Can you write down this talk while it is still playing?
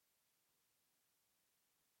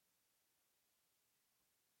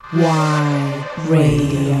Y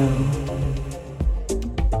Radio.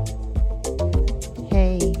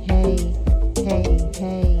 Hey, hey, hey,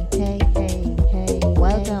 hey, hey, hey, hey.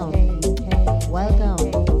 Welcome,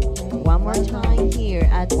 welcome. One more time here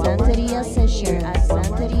at Santeria Session. At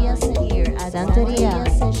Santeria here. At Santeria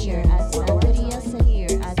Session. At Santeria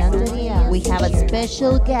here. At Santeria. We have a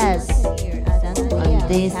special guest on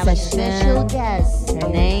this session. Her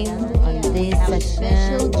name on this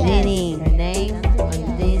session, Ginny. Her name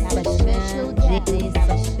on this session, Ginny.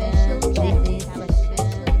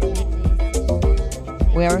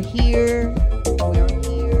 We are here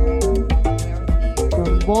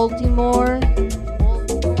from Baltimore.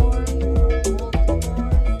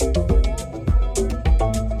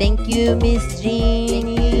 Thank you, Miss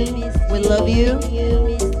Jeannie. We love you.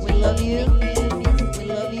 We love you. We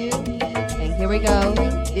love you. And here we go.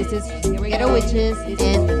 This is Ghetto Witches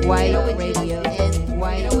and White Radio. And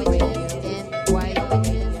White Radio. And White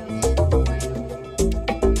Radio.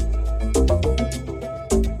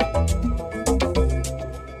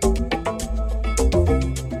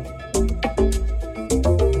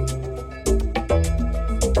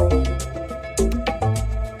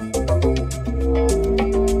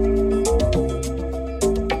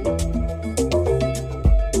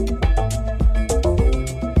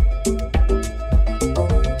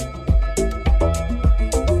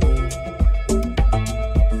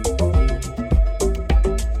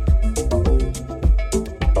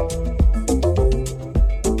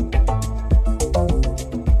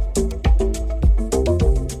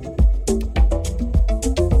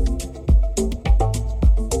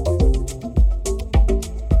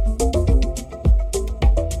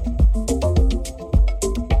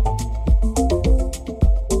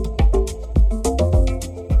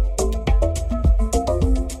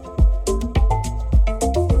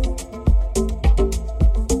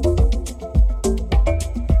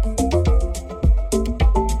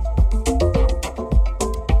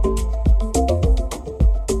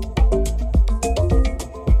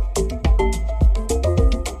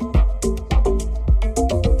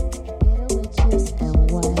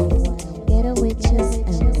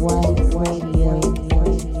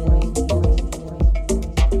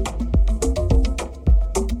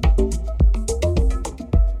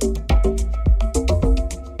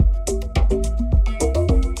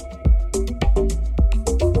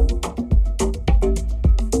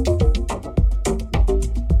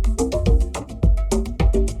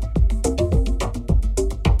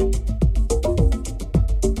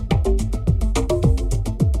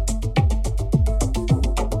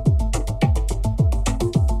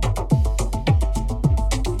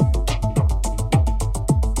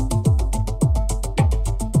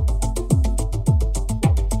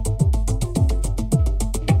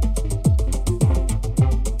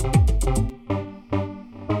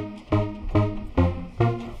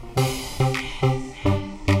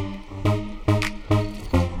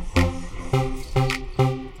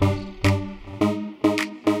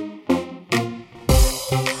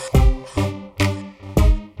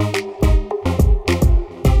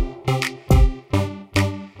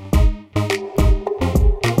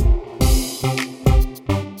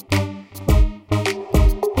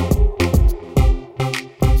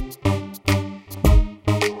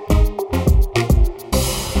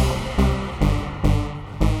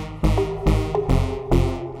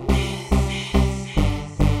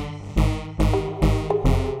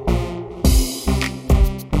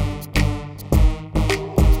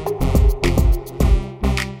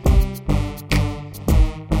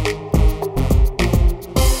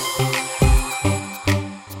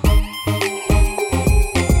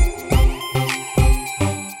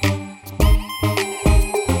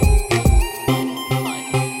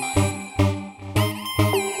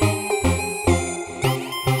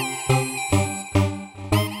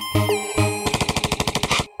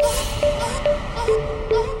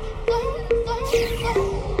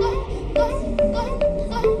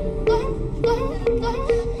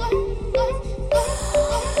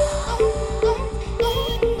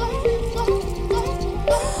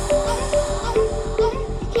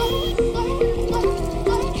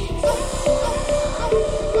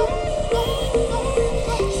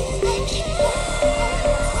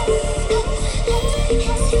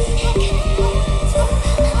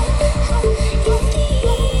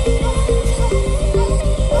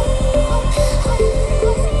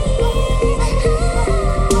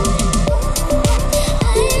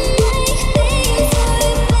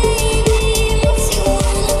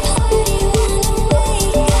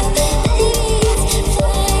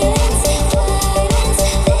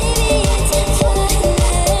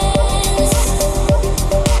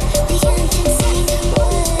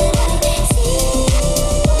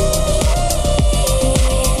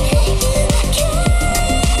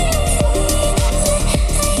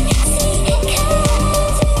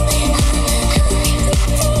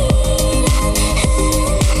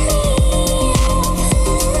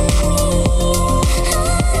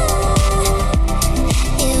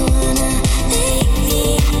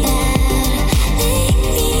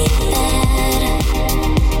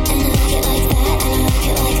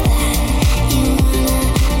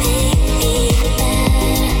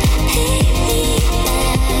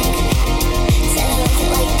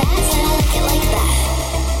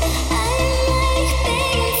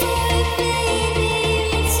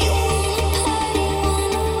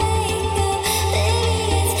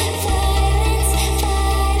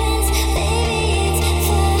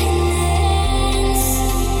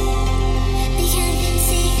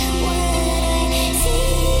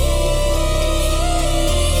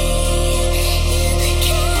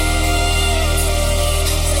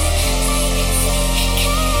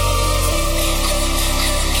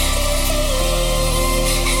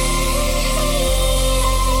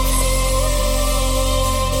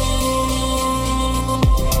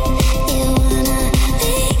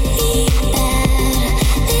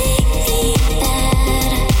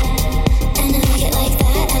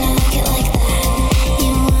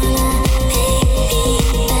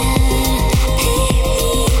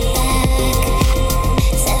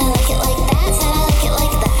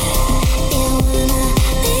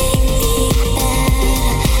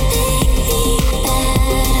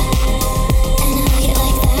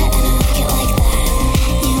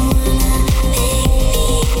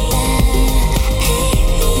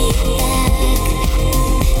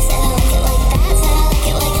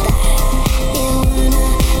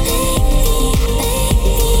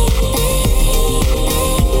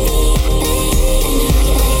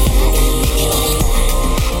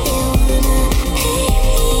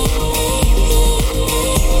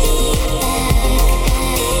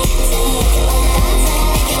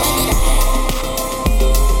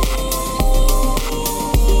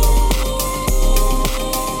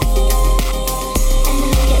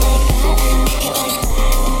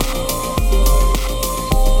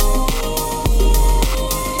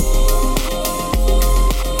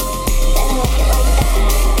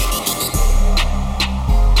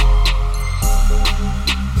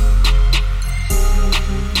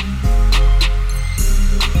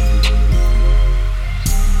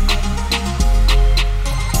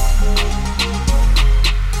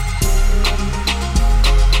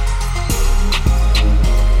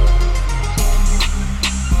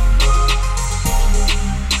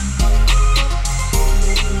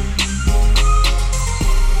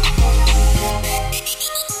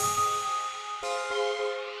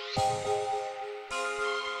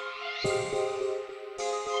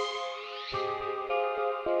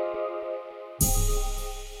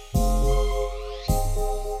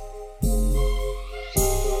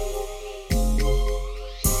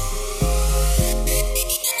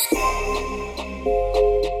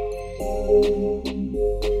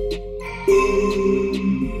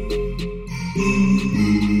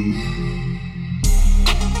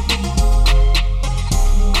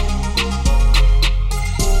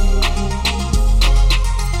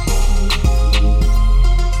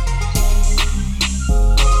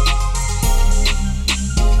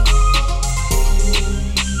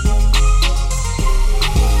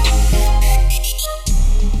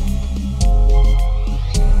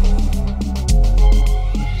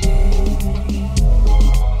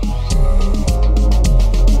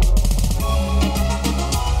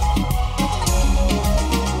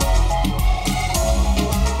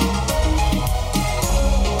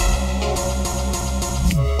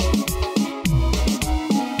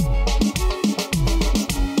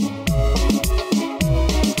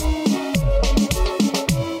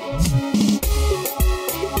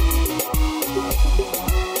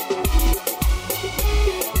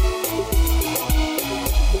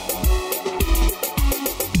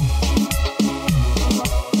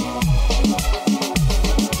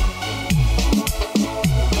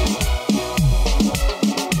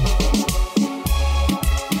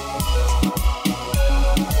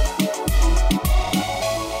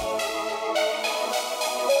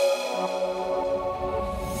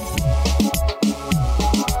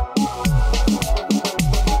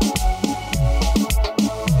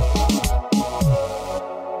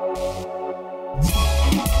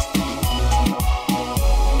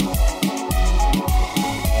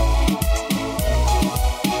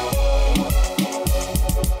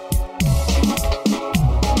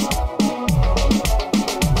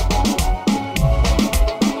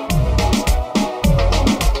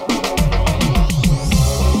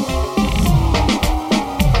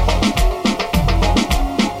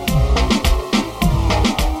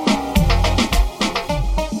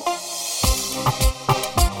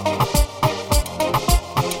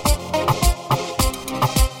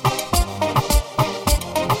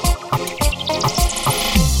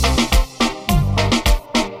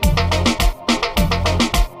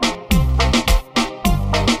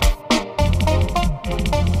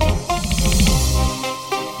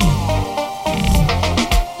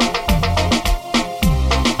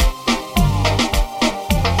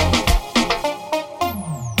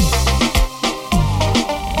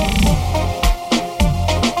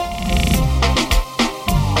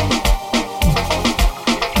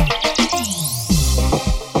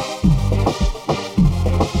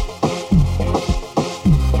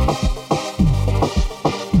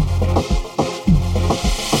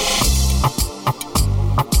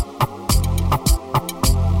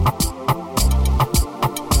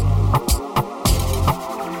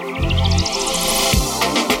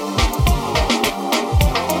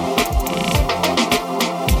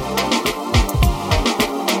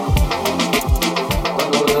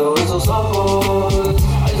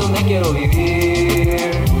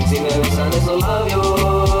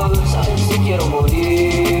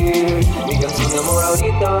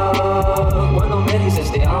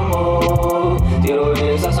 dices te amo. Quiero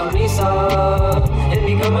ver esa sonrisa en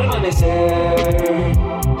mi cama al amanecer.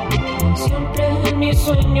 Siempre en mis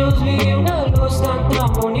sueños vi una luz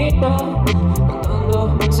tan bonita,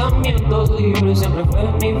 cantando pensamientos libres, siempre fue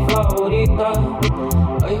mi favorita.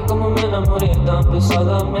 Ay, como me enamoré tan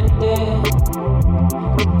pesadamente.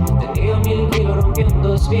 Tenía 1000 kilos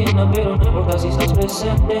rompiendo espina, pero no importa si estás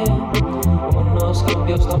presente. Unos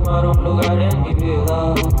cambios tomaron lugar en mi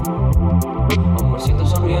vida. Amorcito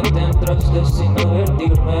sonriente entraste sin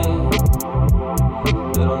advertirme.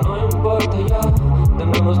 Pero no importa ya,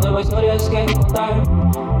 tenemos nuevas historias que contar.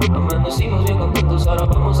 Amanecimos bien contentos, ahora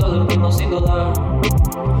vamos a dormirnos sin dudar.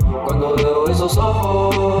 Cuando veo esos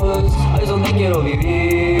ojos, ahí es donde quiero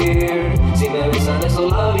vivir. Si me besan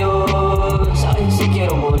esos labios, ay, si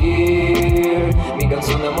quiero morir. Mi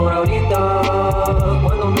canción de amor ahorita,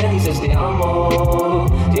 cuando me dices te amo.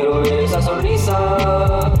 Quiero ver esa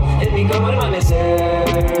sonrisa en mi cama al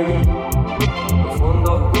amanecer.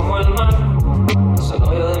 Profundo como el mar, es el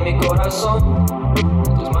hoyo de mi corazón.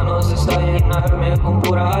 En tus manos está llenarme con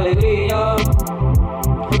pura alegría.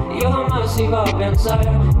 Yo jamás iba a pensar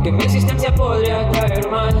que mi existencia podría caer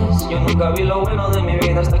más. Yo nunca vi lo bueno de mi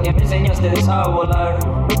vida hasta que me enseñaste a volar.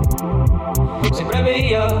 Siempre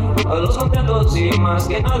veía a los contentos y más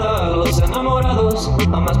que nada a los enamorados.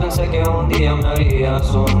 Jamás pensé que un día me harías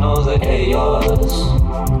uno de ellos.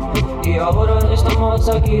 Y ahora estamos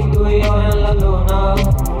aquí tú y yo en la luna.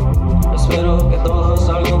 Espero que todos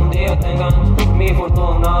algún día tengan mi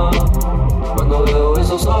fortuna. Cuando veo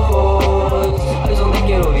esos ojos, ahí es donde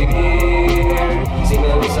quiero vivir. Si me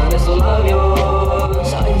besan esos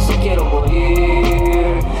labios, ay, si quiero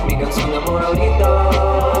morir. Mi canción de amor ahorita,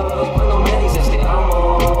 cuando me dices te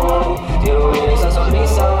amo. Quiero ver esa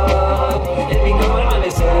sonrisa en mi cama al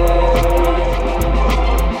amanecer.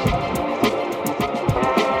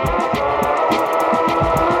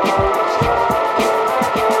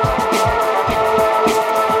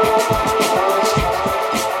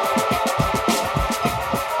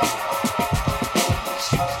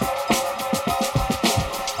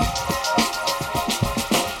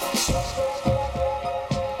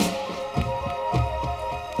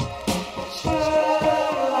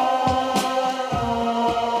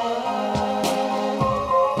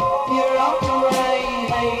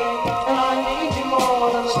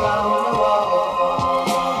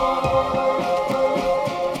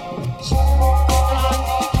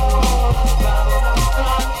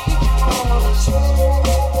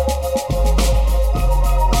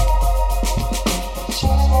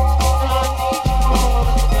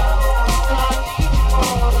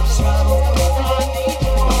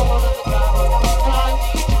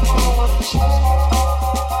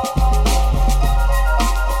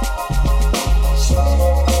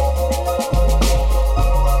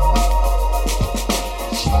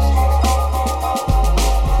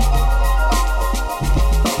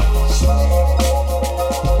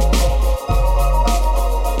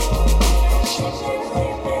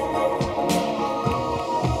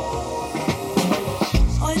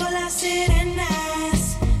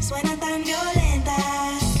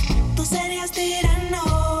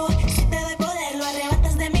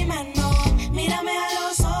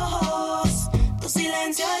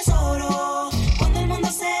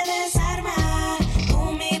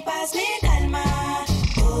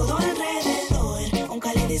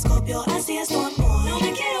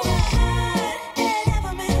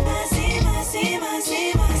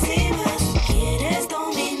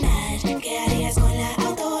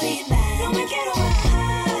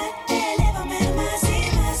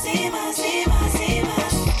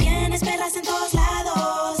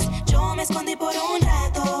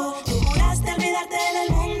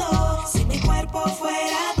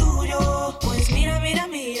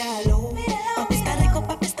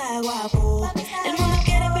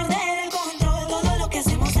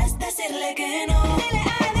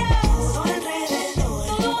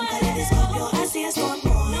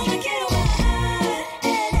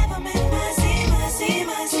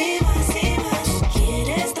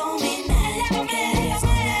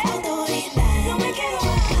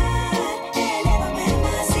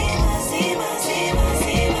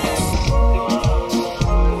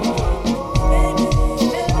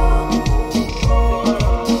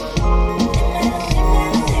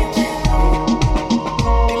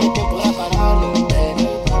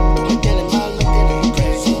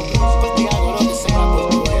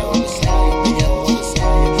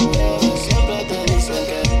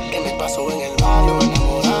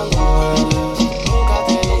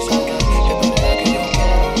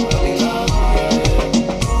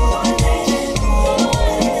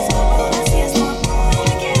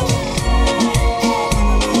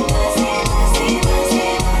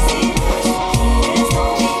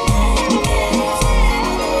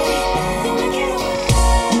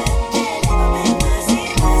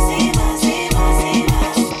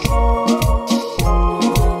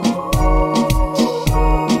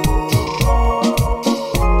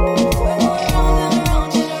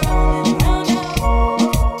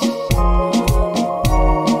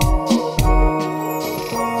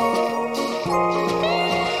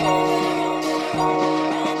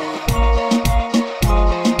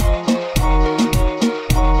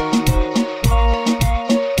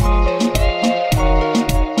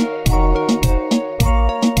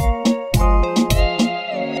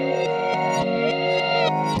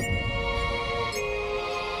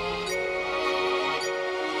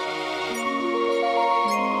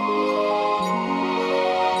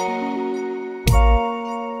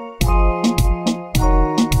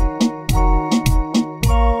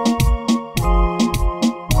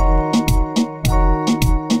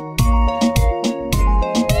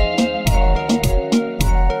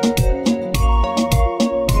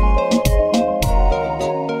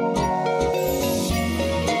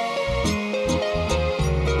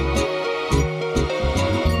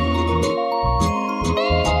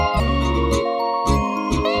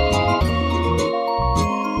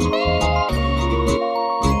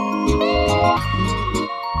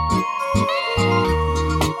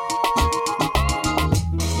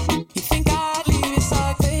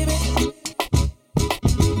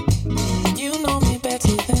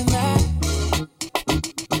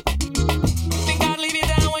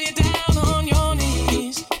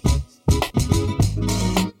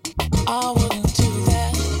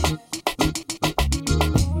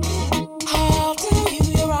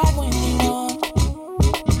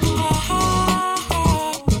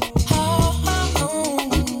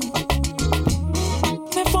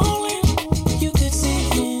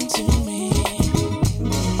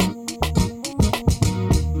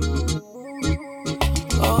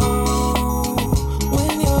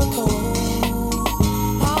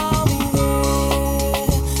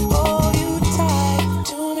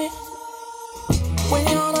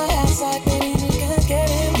 inside, baby, you can't get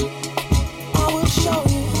in. I will show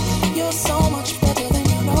you, you're so much better than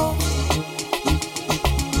you know.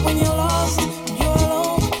 When you're lost, you're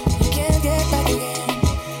alone, you can't get back again.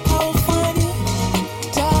 I will find you,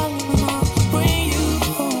 darling, and I'll bring you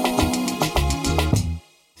home.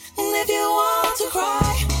 And if you want to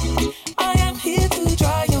cry, I am here to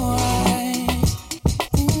dry your eyes.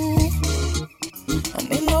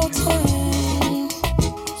 And in no time,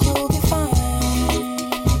 you'll be fine.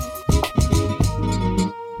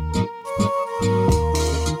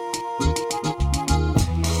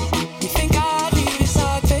 You think I'd leave your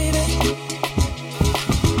side, baby?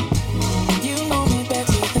 You know me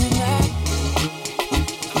better than that.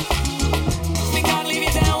 Think I'd leave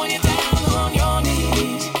you down when you're down on your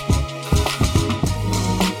knees?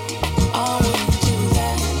 I wouldn't do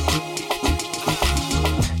that.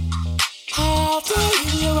 I'll tell you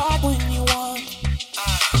you're right when you want.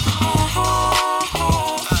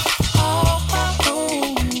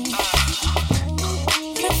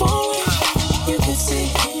 If only you could see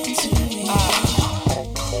into me.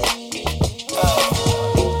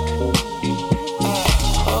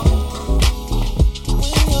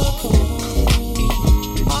 When you're cold,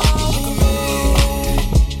 I'll be there.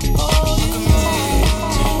 Oh, you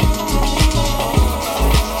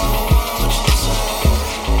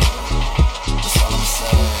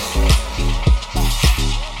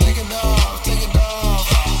take it off,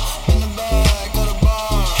 in the back of the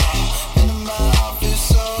bar, in the mouth, it's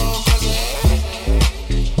so crazy.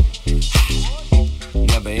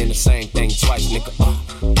 Never in the same thing twice, nigga.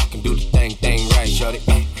 I can do the thing right, shorty.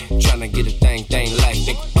 Tryna get a thing like,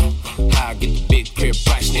 nigga. How I get the big crib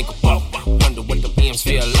price, nigga. Whoa. Wonder what the M's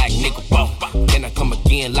feel like, nigga. Whoa. Then I come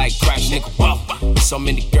again like crash, nigga. Whoa. There's so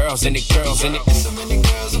many girls in it, girls in it. So many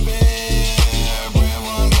girls up in here, brand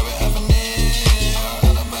one, got me happening.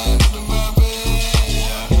 Out of back to the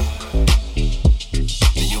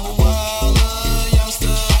and you a wild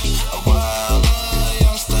youngster, a wild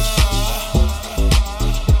youngster.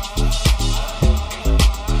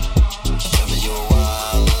 Tell me you a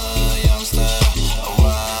wild youngster, a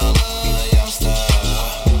wild youngster.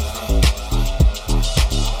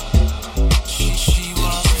 She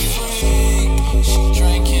was a freak, she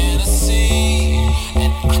drank Hennessy,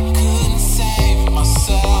 and I could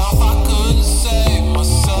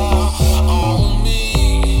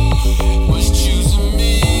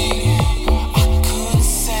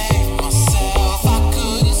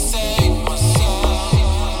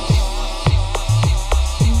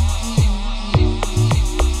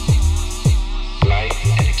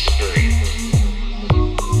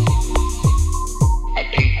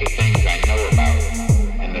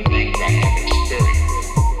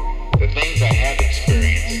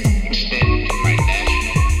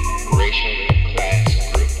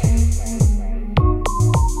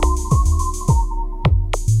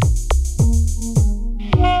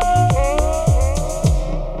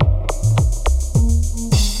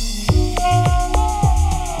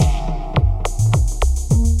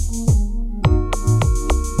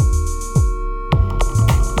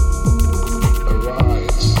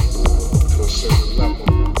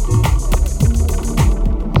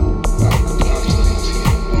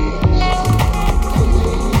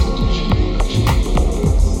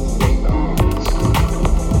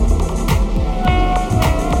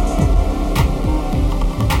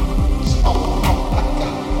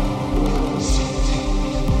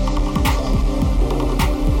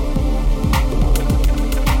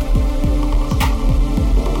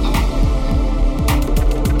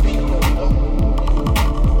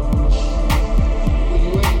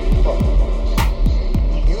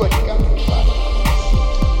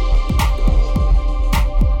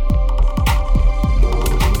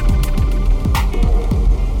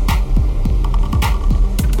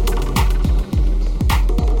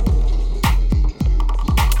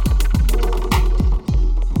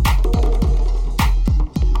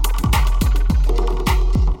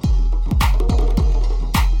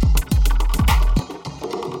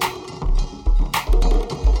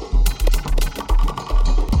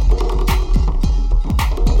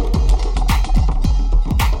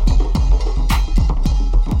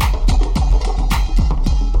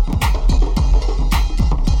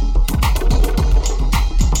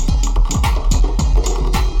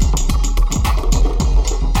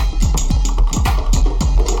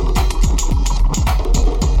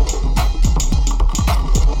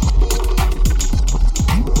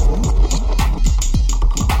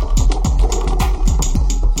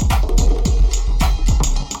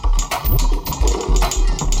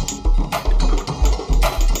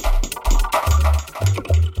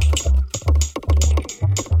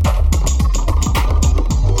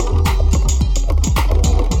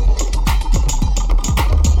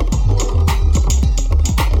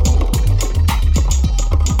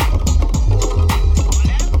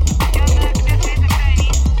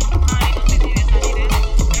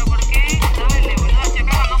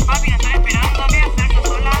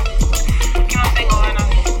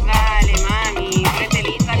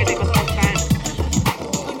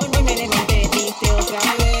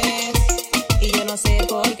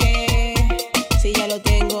si ya lo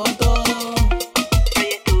tengo todo. Ay,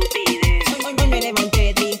 estupidez. Hoy me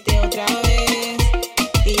levanté triste otra vez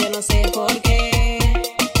y yo no sé por qué,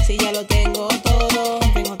 si ya lo tengo todo.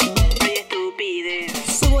 Ay, estupidez.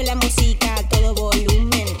 Subo la música a todo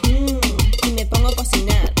volumen y me pongo a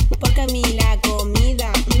cocinar, porque a mí la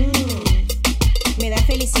comida me da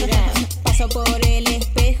felicidad. Paso por el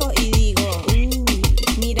espejo y digo,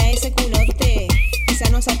 mira ese culote, quizá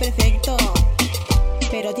no sea perfecto,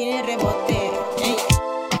 pero tiene rebote. Ey.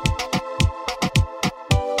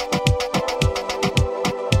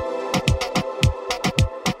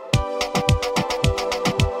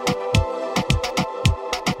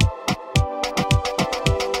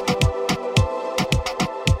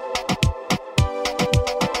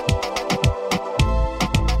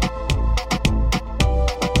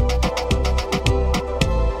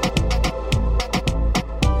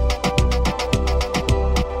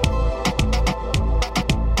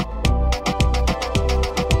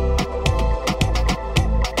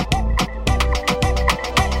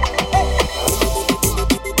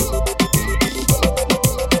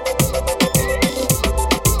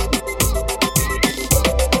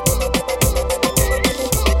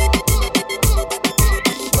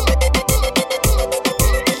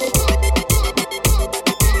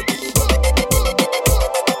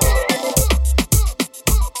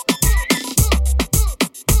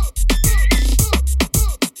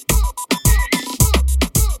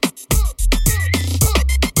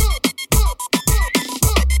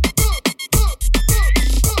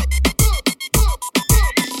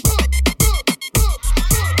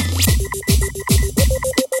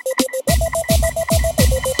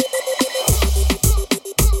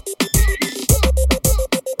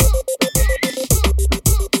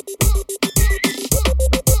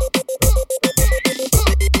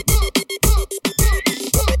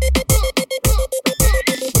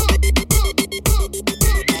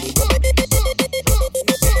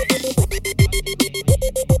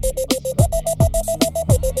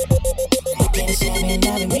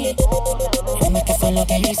 Dime qué fue lo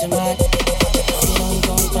que hice mal. Tiro en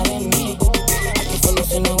contra de mí. Aquí fue lo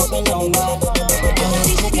que no vuelve a nombrar. Ahora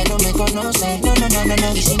dice que no me conoce.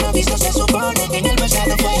 No. Y si no ha visto, se supone que en el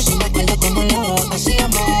pasado fue. Si me acuerdo como lo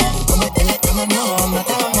hacíamos. Como en la cama no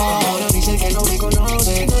matábamos. Ahora dice que no me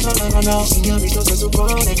conoce. No. Y si no ha visto, se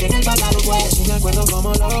supone que en el pasado fue. Si me acuerdo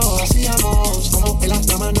como lo hacíamos. Como en la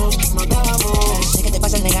cama nos matábamos. Sé que te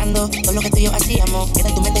pasas negando todo lo que tú y yo hacíamos. Queda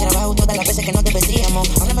en tu mente grabado todas las veces que no te vendríamos.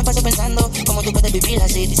 Ahora me paso pensando cómo tú puedes vivir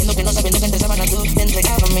así, diciendo que no, sabiendo que entre sábanas tú te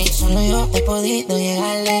entregabas a mí. Solo yo he podido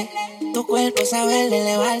llegarle. Tu cuerpo sabe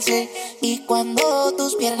elevarse. Y cuando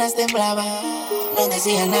tus piernas temblaban, no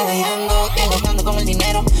decías nada y ando gastando con el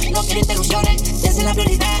dinero. No quiero interrupciones, esa es la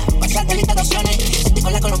prioridad. Pasarte lista de opciones. Estoy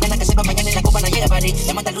con la colombiana que sepa mañana y la copa no llega a París.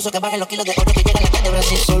 Llámate al ruso que baje los kilos de oro que llega a la calle de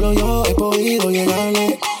Brasil. Solo yo he podido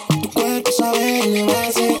llegarle. Tu cuerpo sabe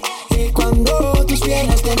elevarse. Y cuando tus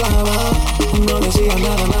piernas temblaban, no decías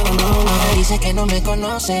nada, no. Ahora dice que no me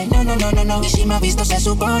conoce, no. Y si me ha visto, se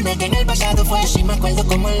supone que en el pasado fue. Si me acuerdo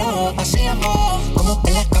como lo hacíamos. Como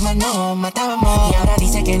en las camas nos matábamos. Y ahora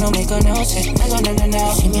dice que no me conoce,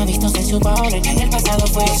 no. Si me ha visto, se supone que en el pasado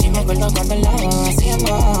fue. Si me acuerdo cuando lo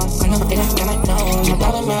hacíamos. Como en las camas nos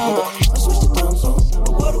matábamos. I switch the time zone,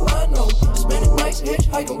 but what do I know? Spending nights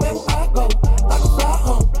hitchhiking wherever I go. I can fly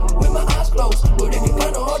home with my eyes closed, but if you're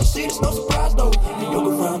kinda hard to see, there's no surprise though. And you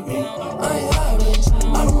can find me, I ain't hiding.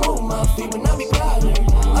 I don't move my feet when I be gliding.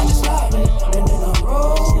 I just slide it, and then I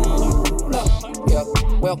roll up. Yeah,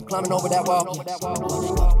 well, climbing over that wall.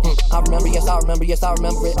 I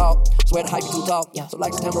remember it all. Swear the hype is too tall, so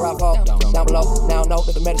like September I fall. Down below, now I know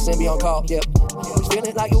that the medicine be on call, yeah.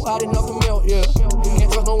 Feeling like you hot enough to melt, yeah.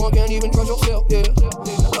 Can't trust no one, can't even trust yourself, yeah.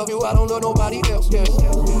 I love you, I don't love nobody else, yeah.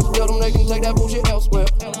 Tell them they can take that bullshit elsewhere.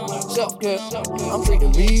 Self-care, I'm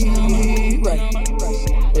treating me right,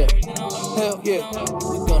 yeah. Hell yeah,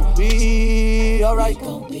 it's gonna be alright.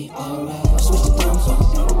 I switch the time zone,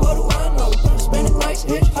 but what do I know? Spending nights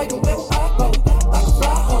hitchhiking wherever I go. I can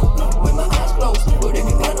fly home with my eyes closed, but if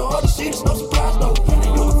you kinda hard to see, there's no surprise though. And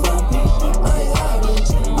you can find me, I ain't hiding.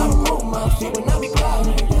 I don't move my feet when I be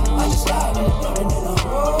gliding. I just slide it, and then I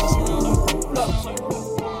roll up.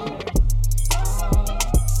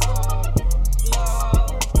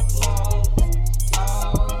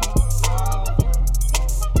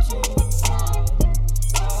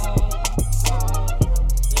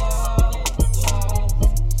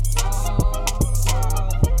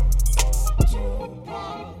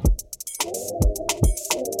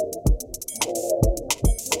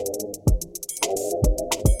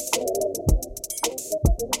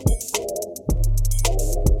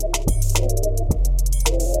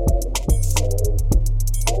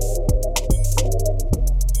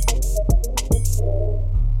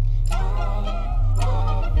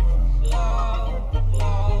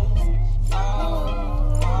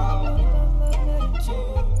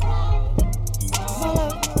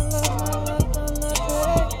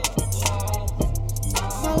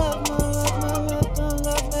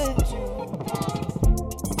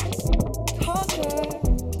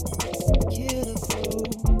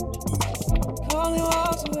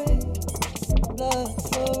 blood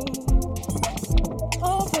flow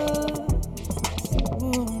over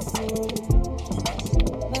moon through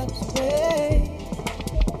love's way,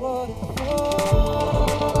 waterfall.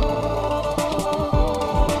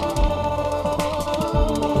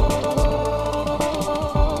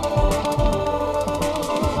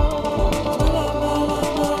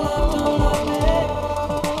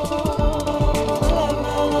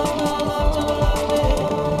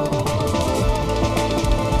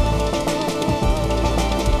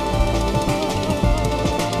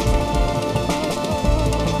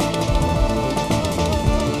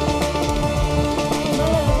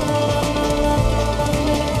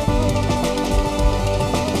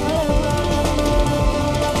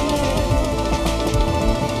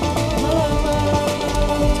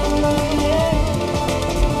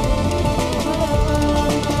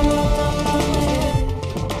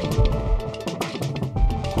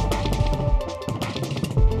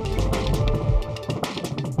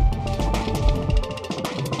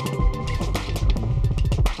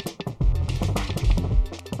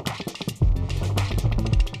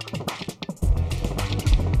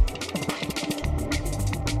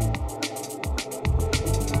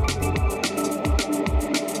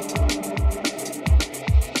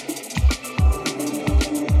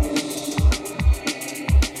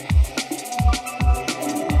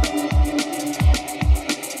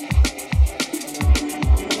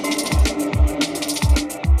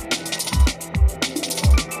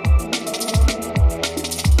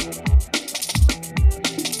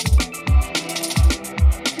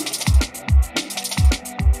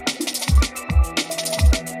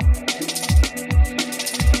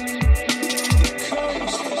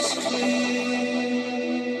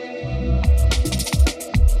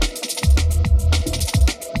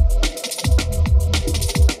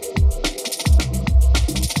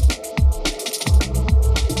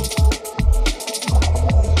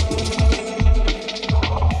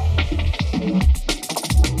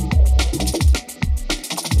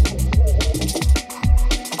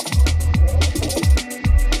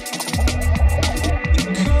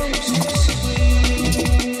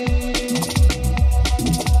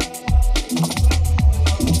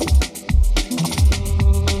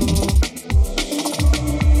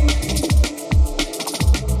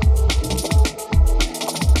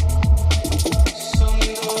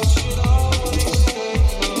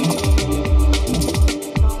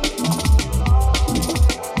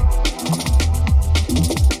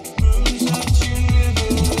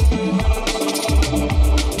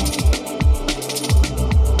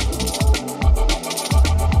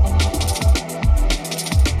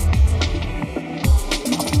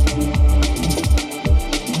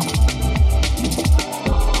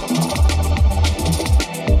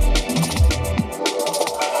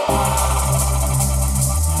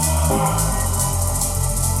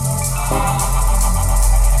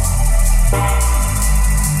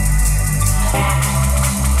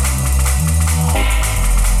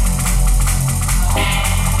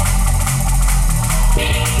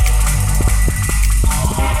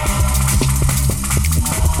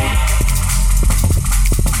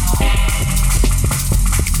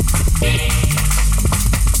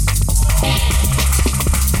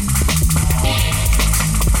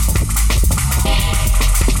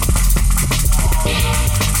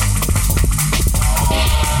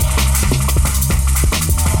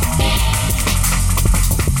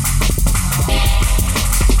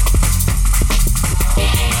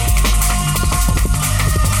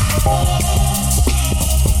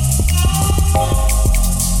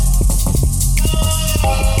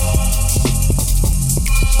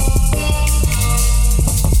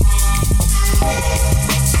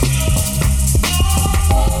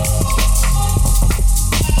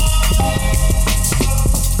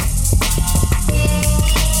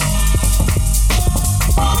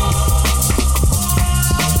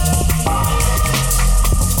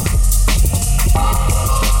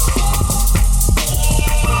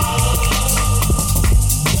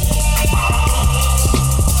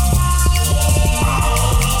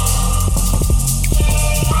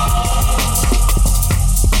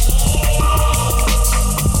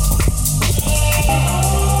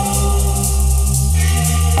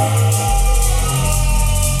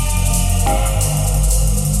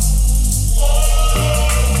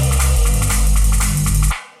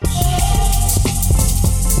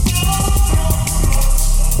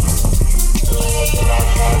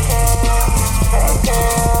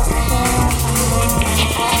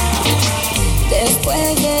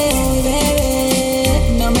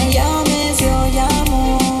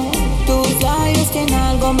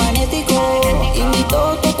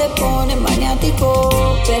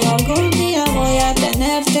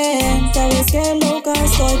 tenerte. Sabes que loca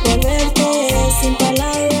estoy por verte. Sin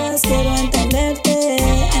palabras quiero entenderte,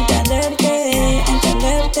 entenderte,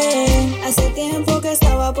 entenderte. Hace tiempo que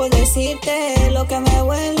estaba por decirte lo que me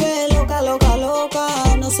vuelve loca, loca, loca.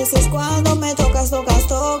 No sé si es cuando me tocas, tocas,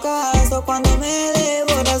 tocas, o cuando me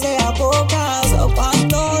devoras de a pocas, o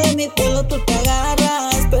cuando de mi pelo tú te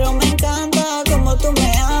agarras. Pero me encanta como tú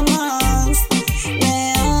me amas,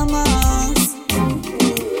 me amas.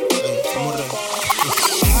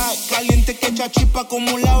 Ay, caliente que echa chispa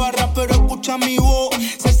como la barra, pero escucha mi voz,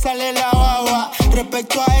 se sale la baba.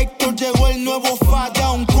 Respecto a Héctor llegó el nuevo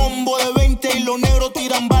falla, un combo de 20 y los negros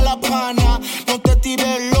tiran bala pana. No te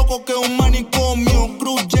tires loco que es un manicomio,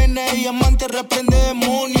 cruz llena de diamantes reprende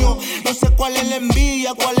demonios. No sé cuál es la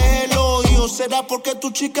envidia, cuál es el odio. ¿Será porque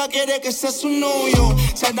tu chica quiere que sea su novio?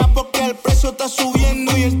 ¿Será porque el precio está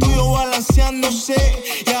subiendo y el tuyo balanceándose?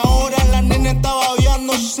 Y ahora la nena está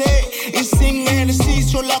babeándose y sin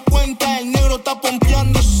ejercicio la cuenta del negro está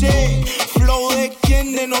pompeándose. Flow de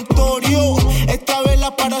quien de notorio, esta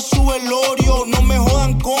vela para su velorio. No me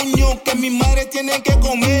jodan coño, que mi madre tiene que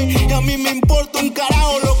comer y a mí me importa un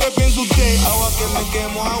carajo lo que piensa usted. Agua que me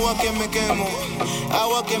quemo, agua que me quemo,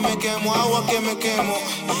 agua que me quemo, agua que me quemo.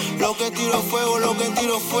 Lo que tiro fuego, lo que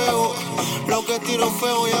tiro fuego, lo que tiro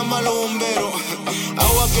fuego, llama a los bomberos.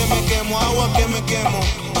 Agua que me quemo, agua que me quemo,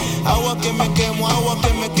 agua que me quemo, agua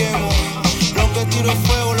que me quemo. Lo que tiro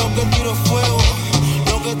fuego, lo que tiro fuego,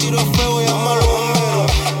 lo que tiro fuego, llama a los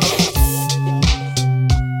bomberos.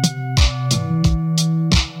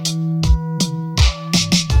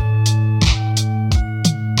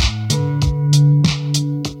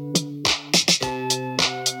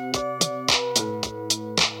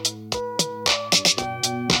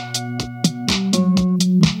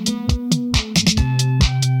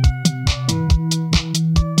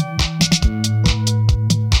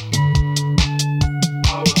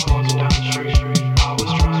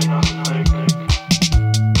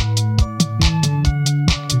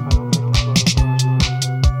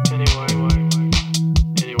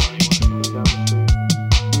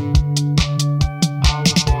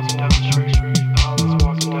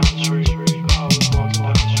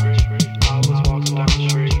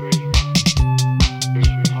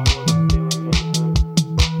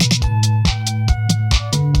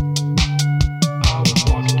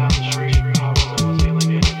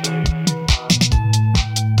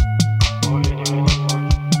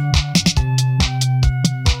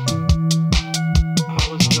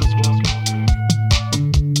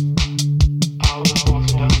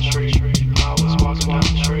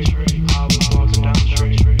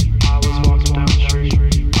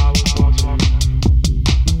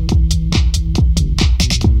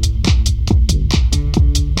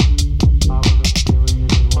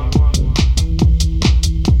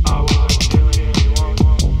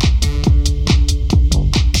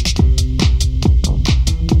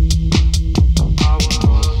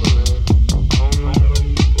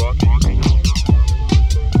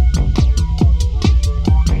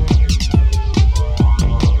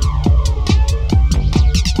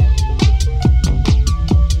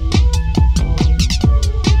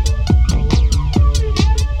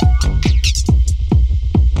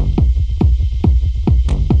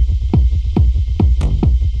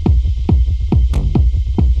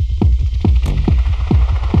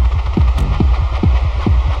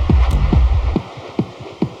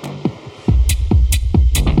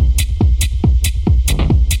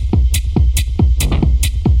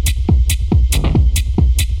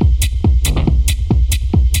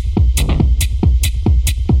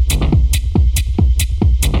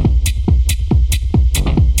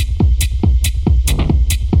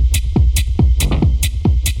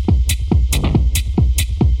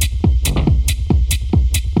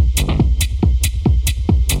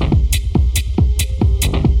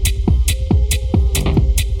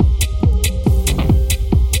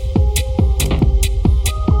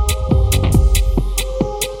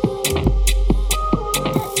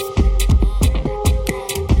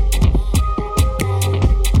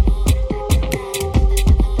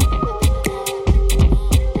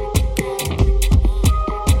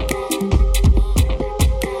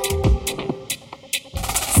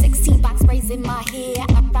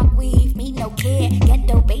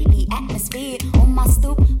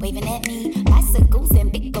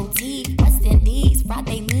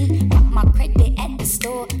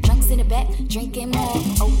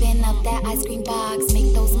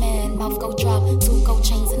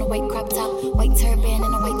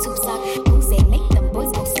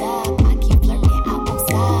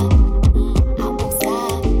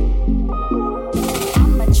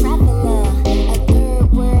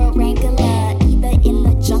 In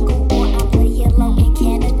the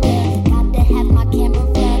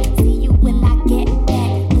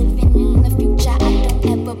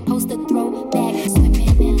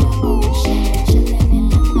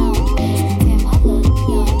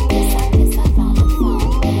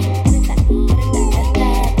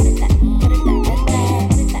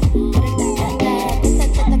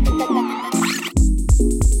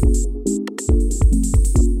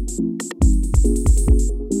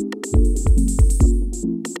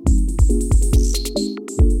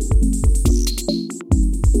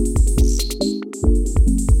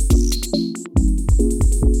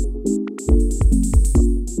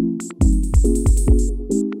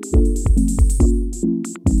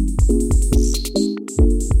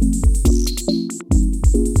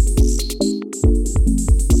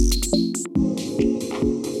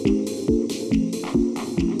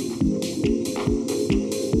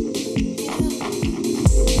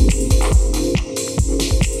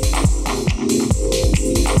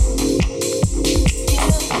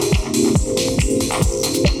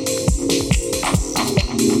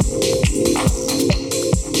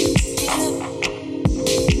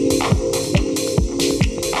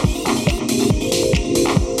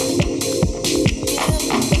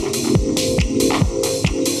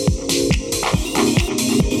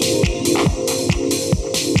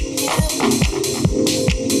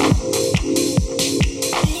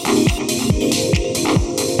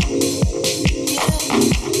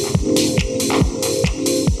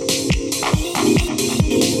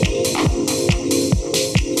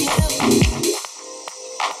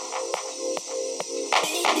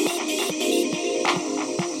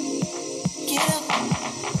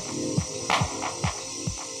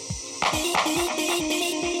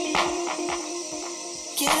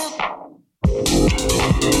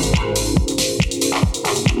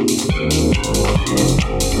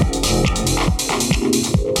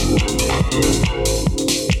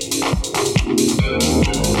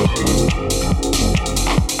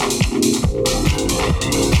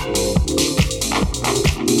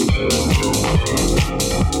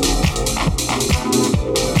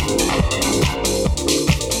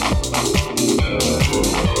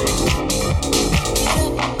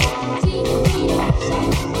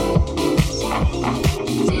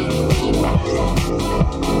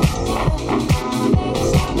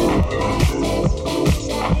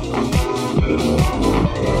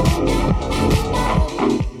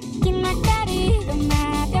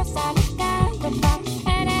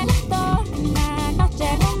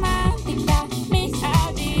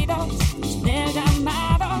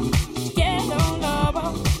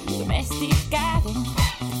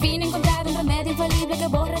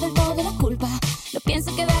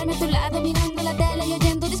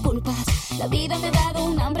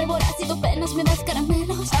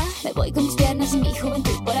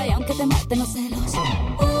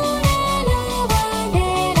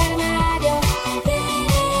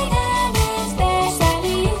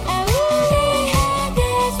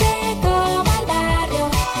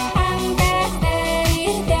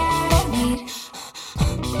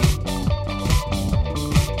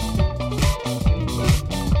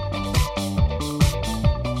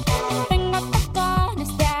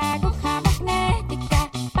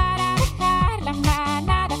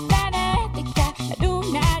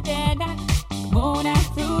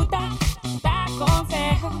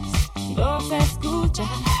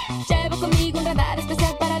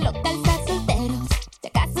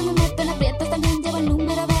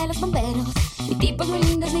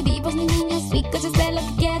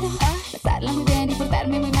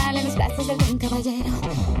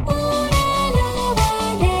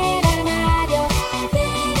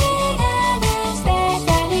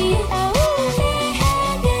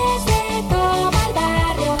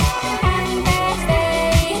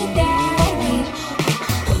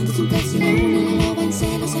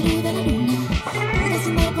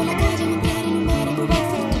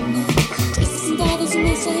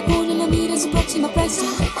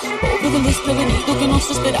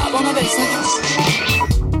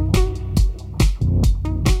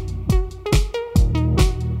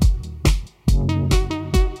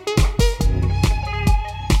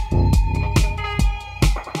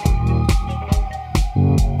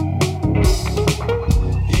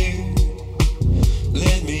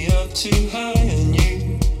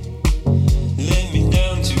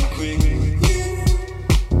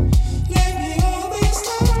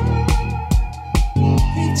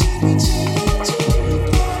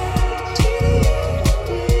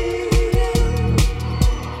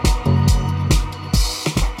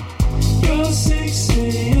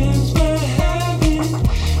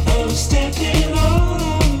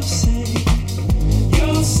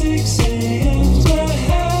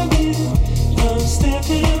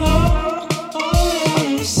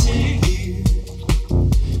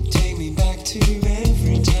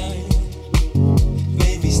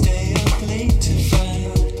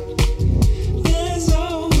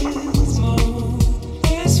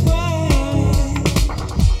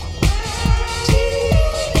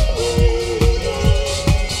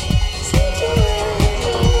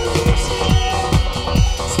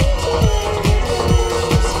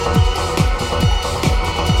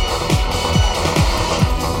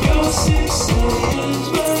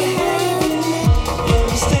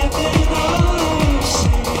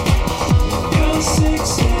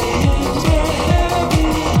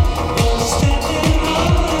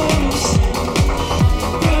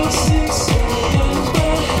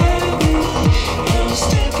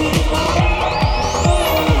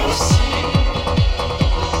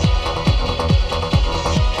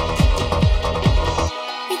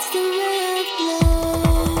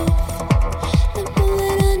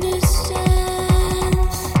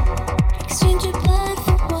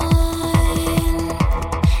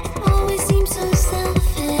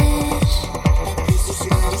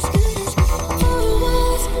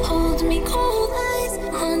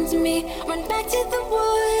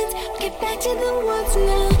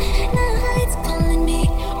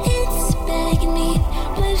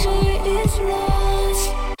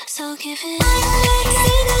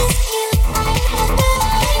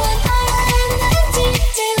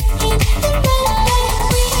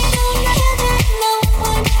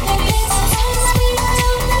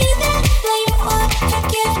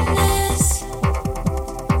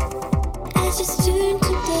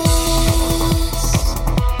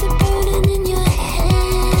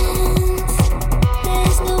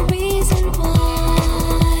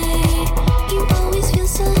Always feel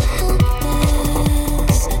so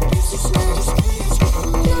helpless. This is not as good as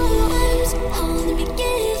before. No, I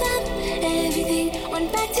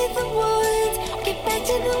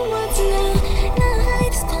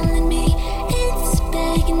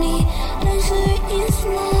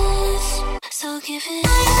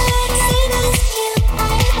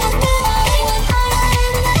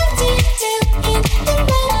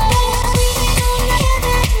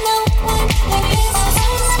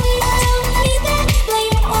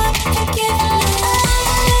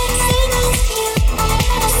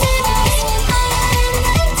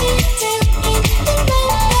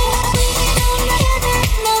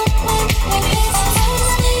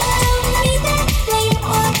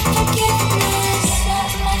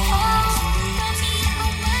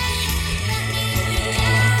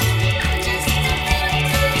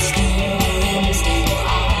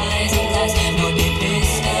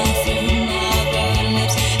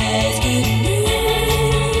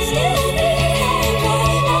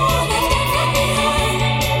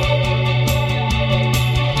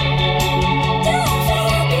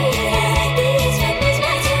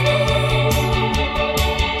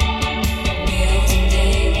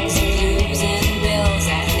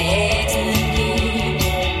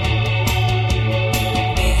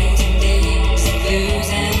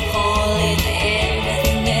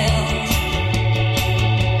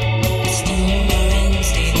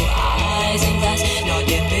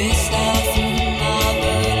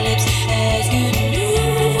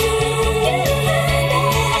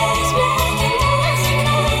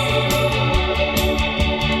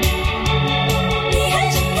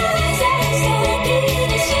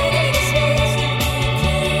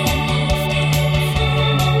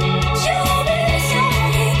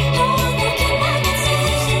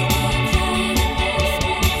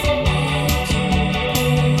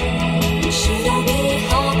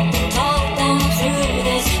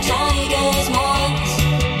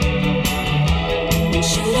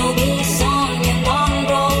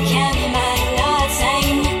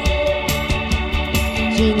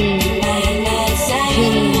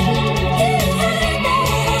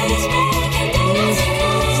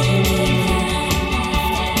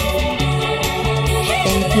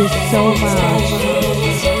Thank you so much.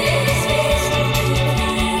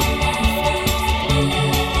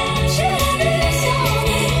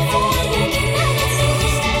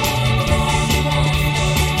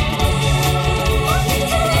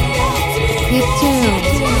 Keep tuned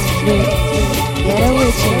with Ghetto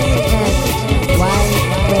Witches and White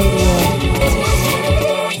Radio.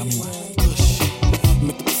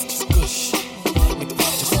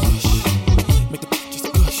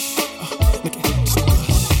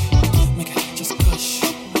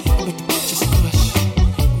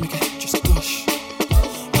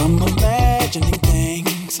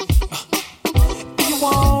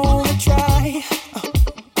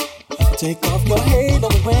 Take off your halo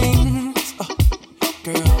wings,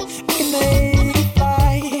 girl, I can make it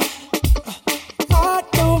fly. I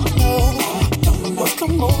don't know what's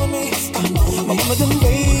come over me. My mama done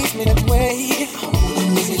raised me that way.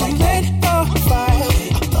 Like lit a fire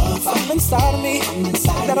inside of me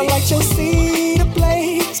that I like to see the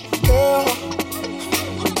blaze, girl.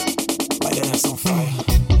 Light that ass on fire.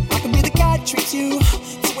 I can be the guy that treats you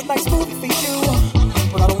to a nice movie for you.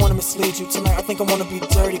 But I don't wanna mislead you tonight. I think I wanna be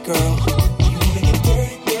dirty, girl. You wanna get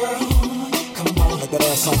dirty, girl? Come on, let that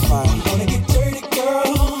ass on fire. You wanna get dirty,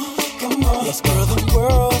 girl? Come on. Yes, girl, the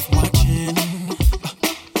world's watching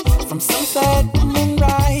from sunset to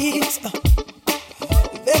moonrise.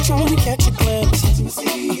 They're trying to catch a glimpse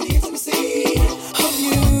intimacy of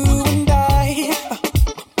you and I.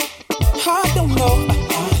 I don't know.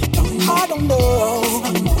 I don't know.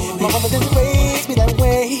 My mama didn't raise me that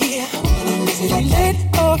way. I lit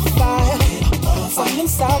a fire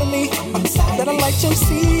inside of me that I like to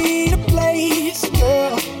see the blaze,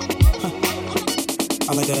 girl.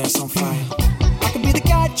 I like that ass on fire. I could be the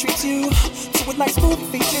guy that treats you to a nice movie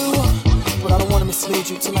for you, but I don't want to mislead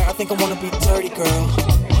you tonight. I think I want to be dirty, girl.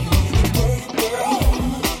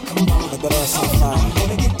 Come on, let that ass on fire. I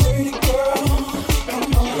wanna get dirty, girl.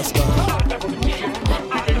 Come on, let's go.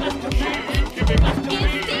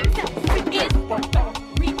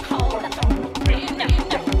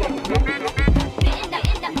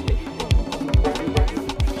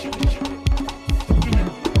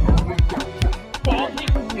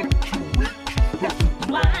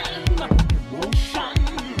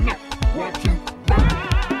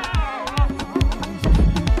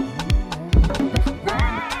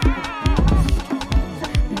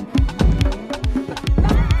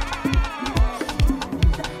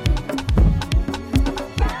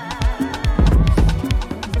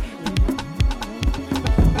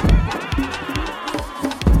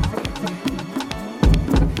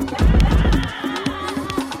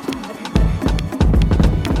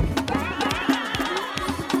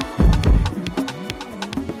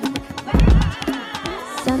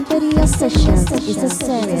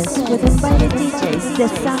 de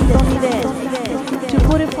Santo Nivel to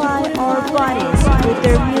purify our bodies with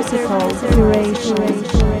their musical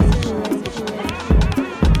curation.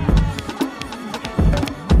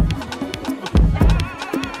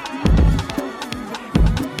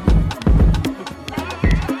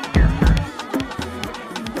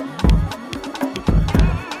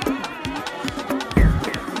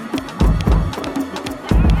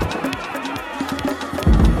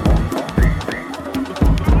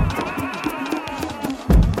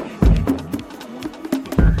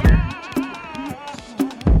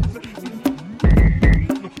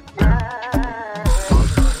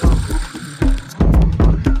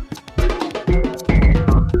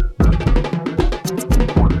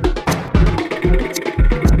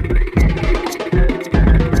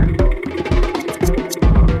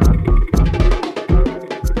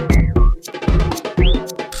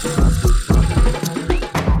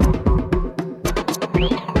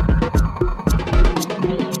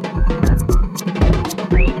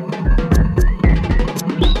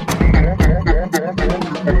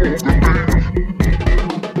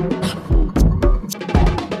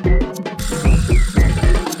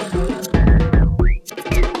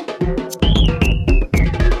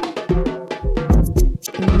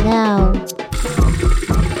 Now,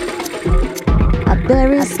 a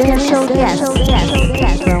very special guest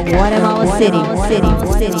from Guatemala City.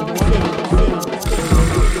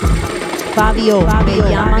 Fabio, me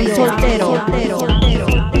llaman soltero.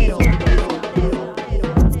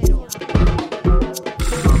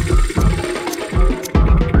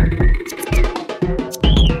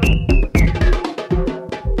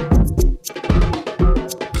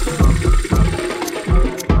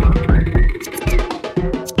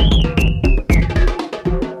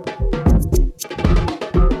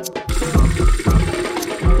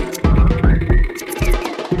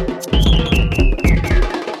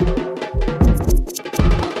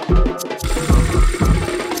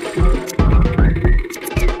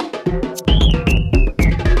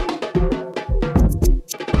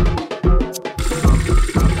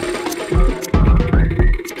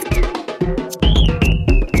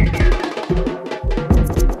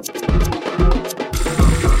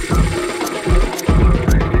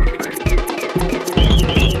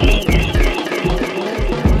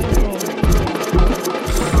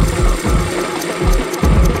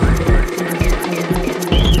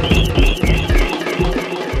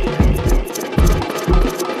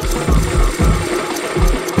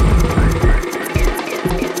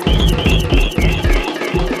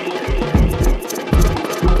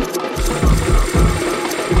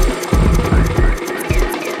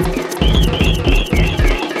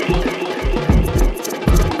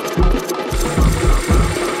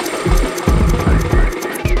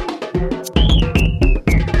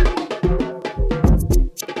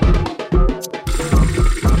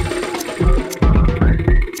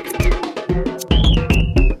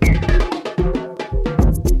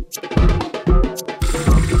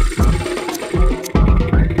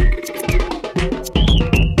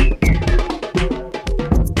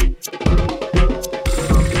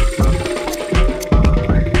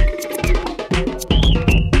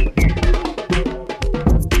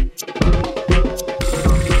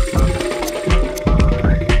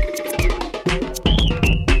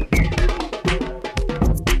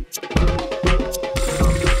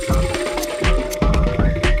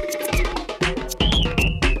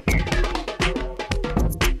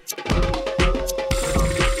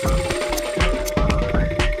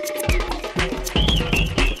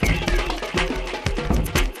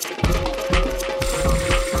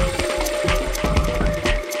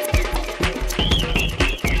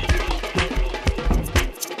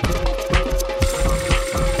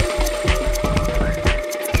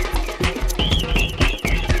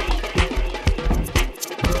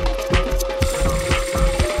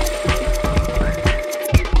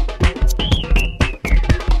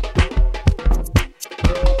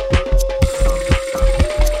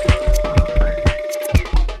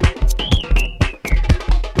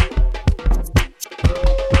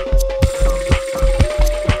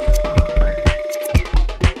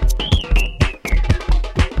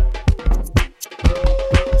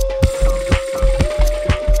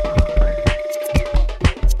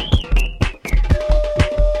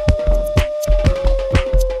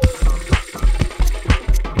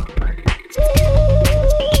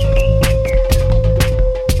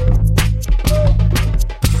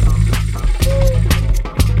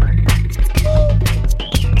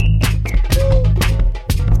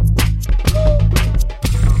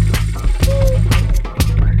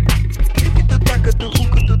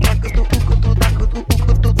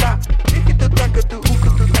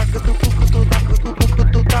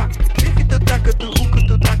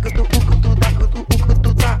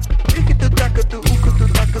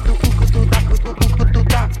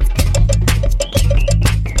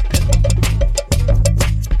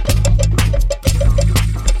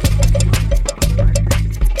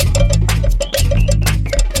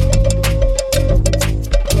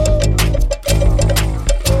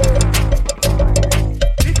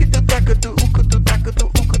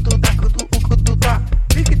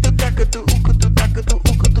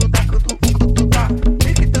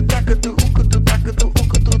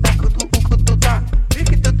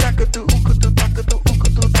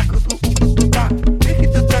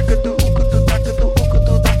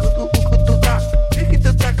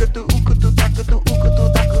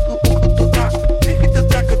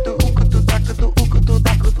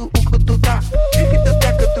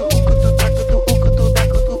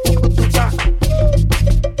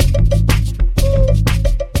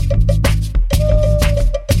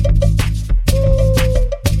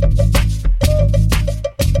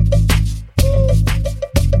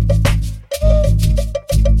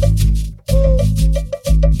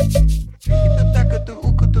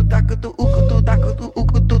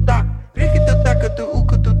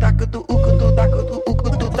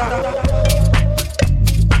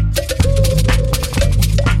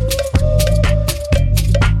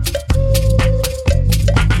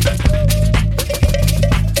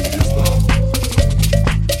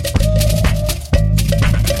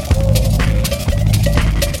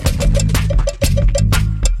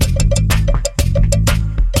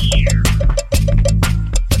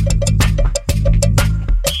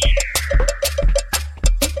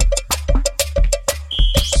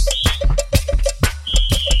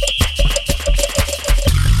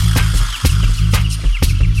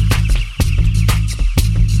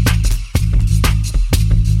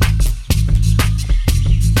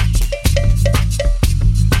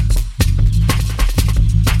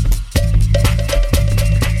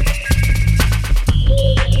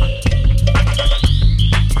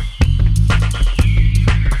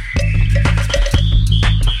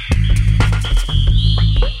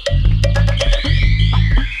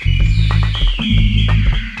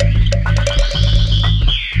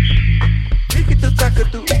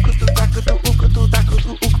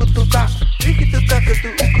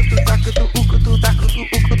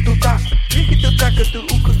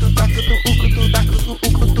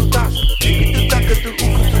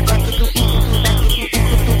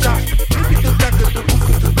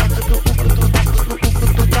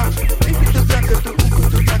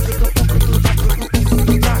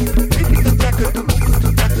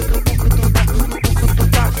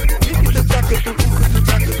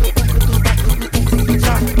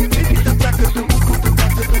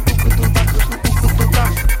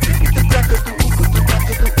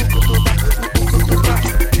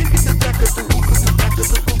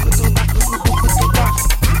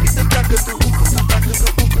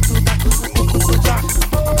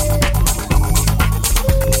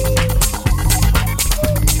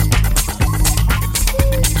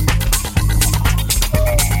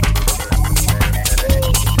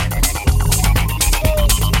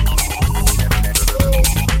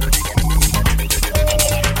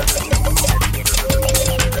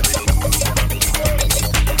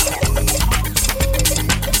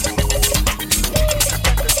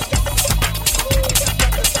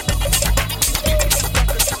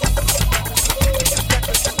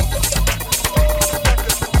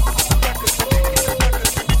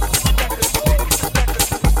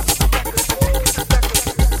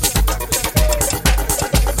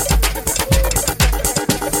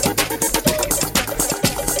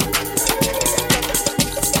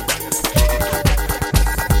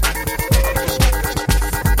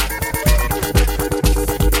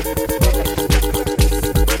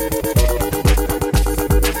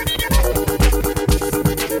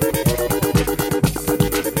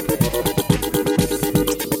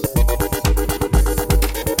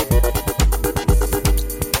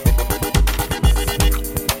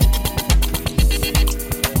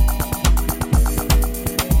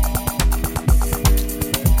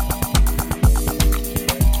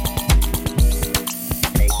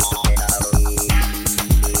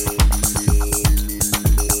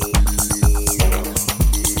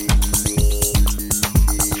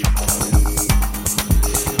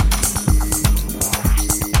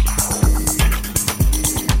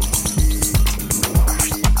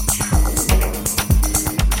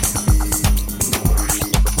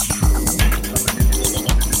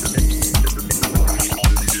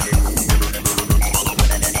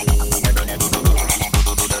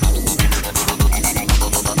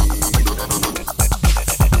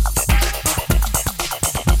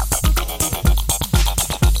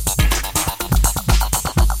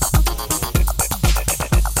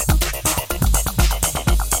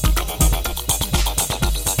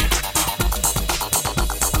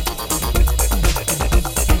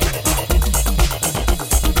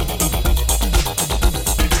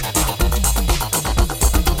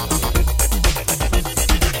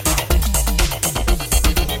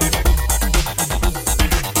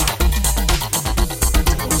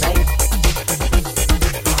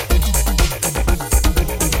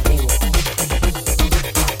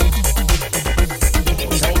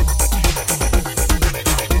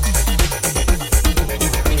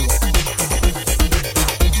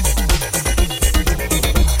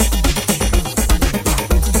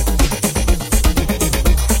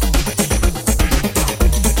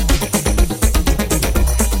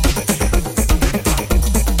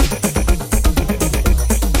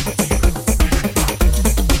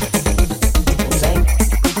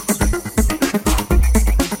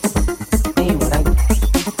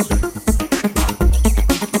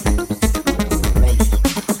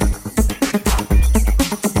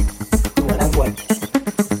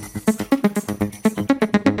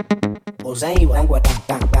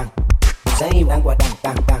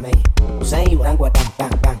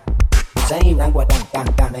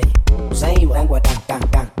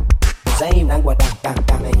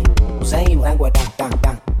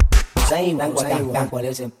 ¿Cuál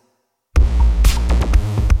es el?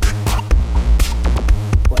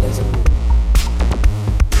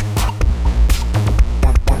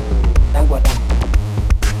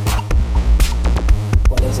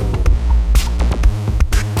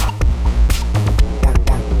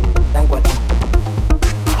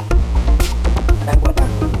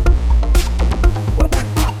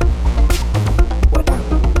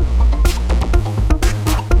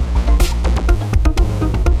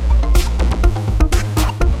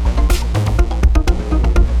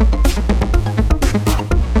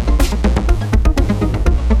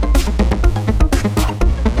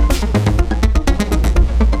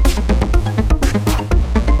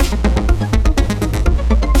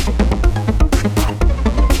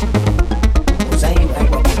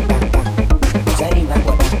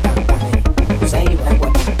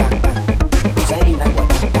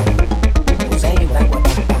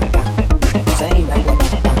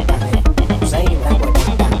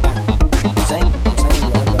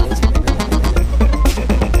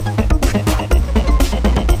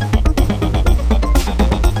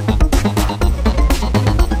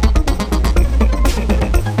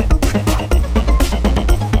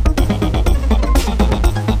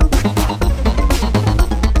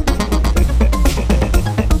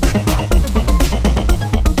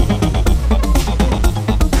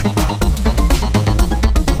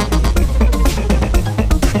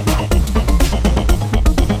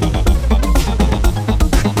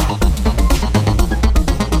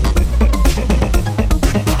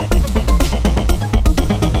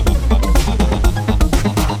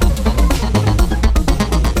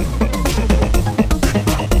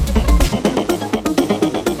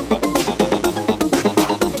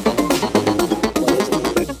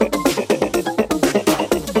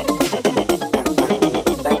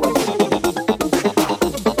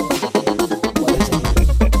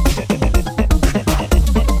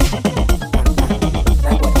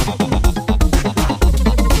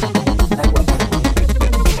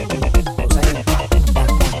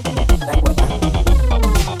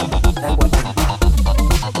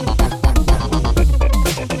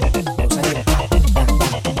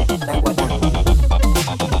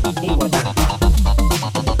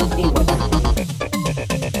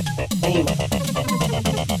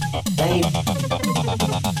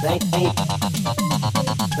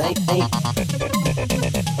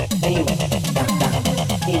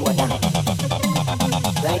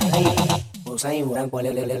 Usain Bolt,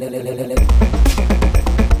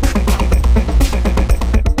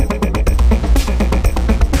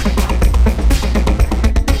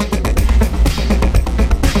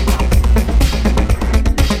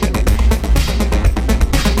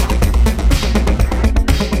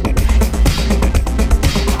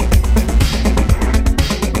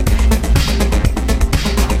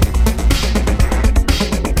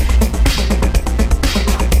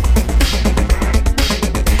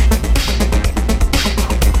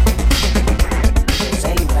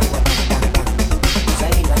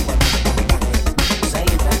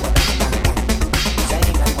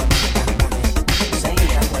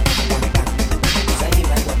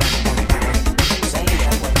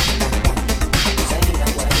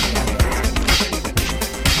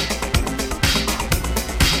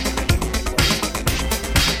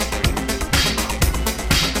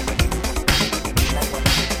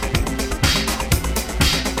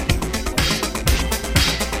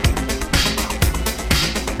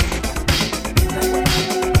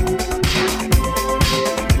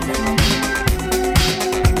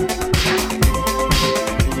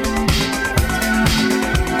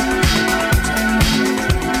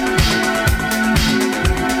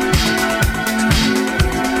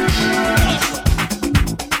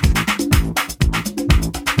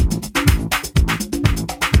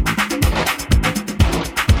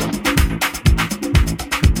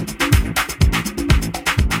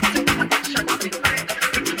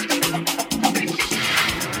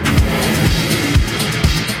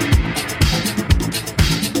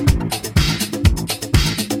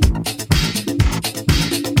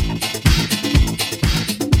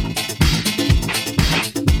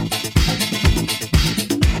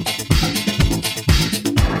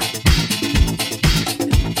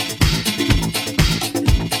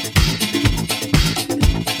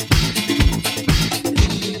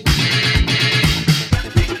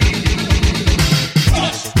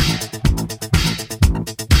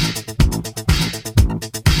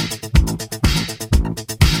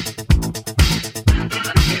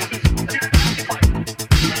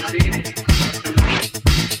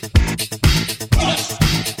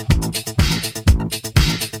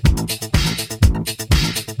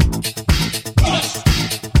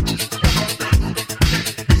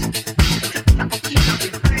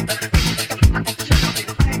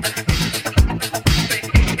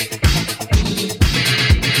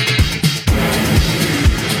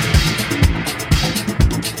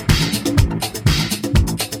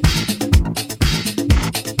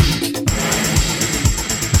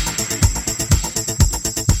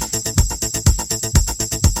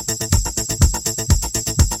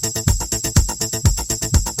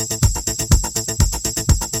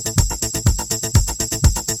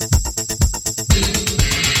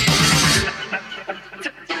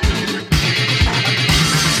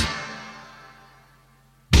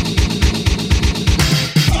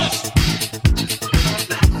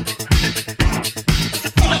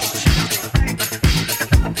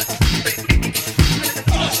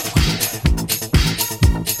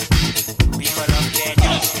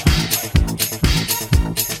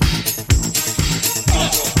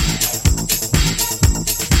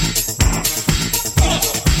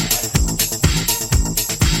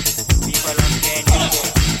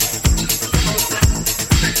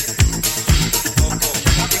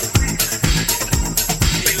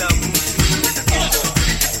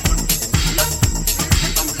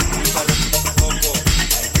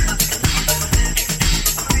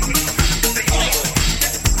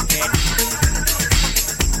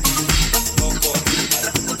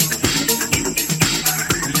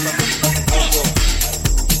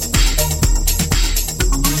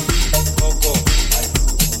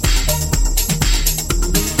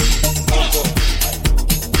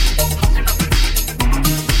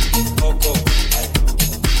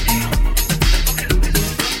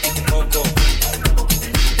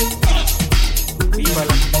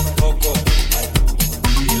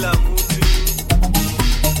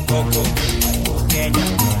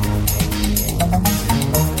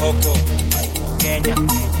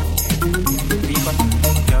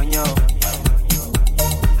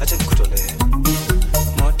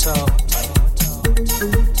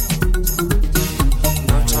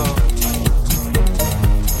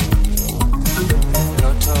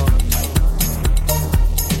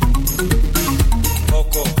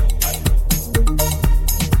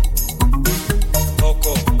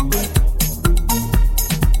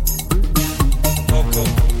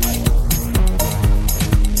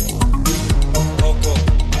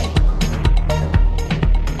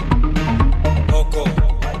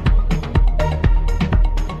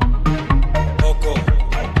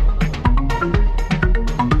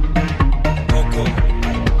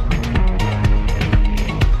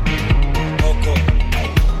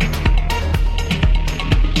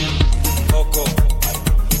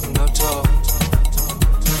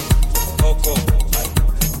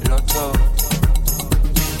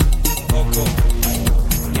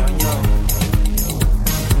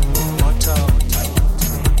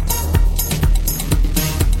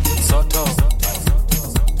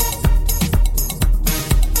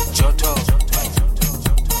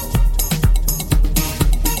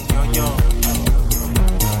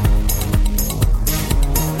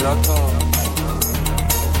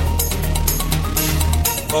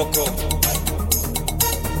 Coco.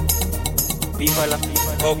 Viva la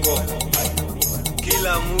Coco.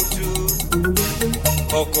 Kila mtu.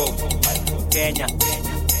 Coco. Kenya.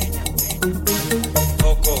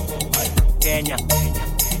 Coco. Kenya.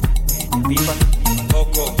 Viva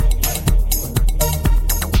Coco.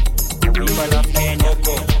 Viva la Kenya.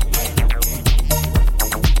 Coco.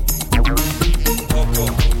 Coco.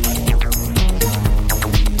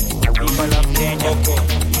 Viva la Kenya. Coco.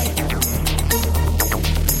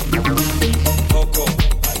 Coco.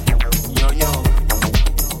 Yo yo.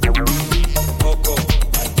 Coco.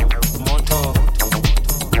 Moto.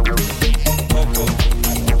 Coco.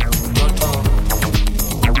 Moto.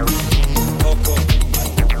 Coco.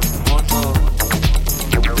 Moto.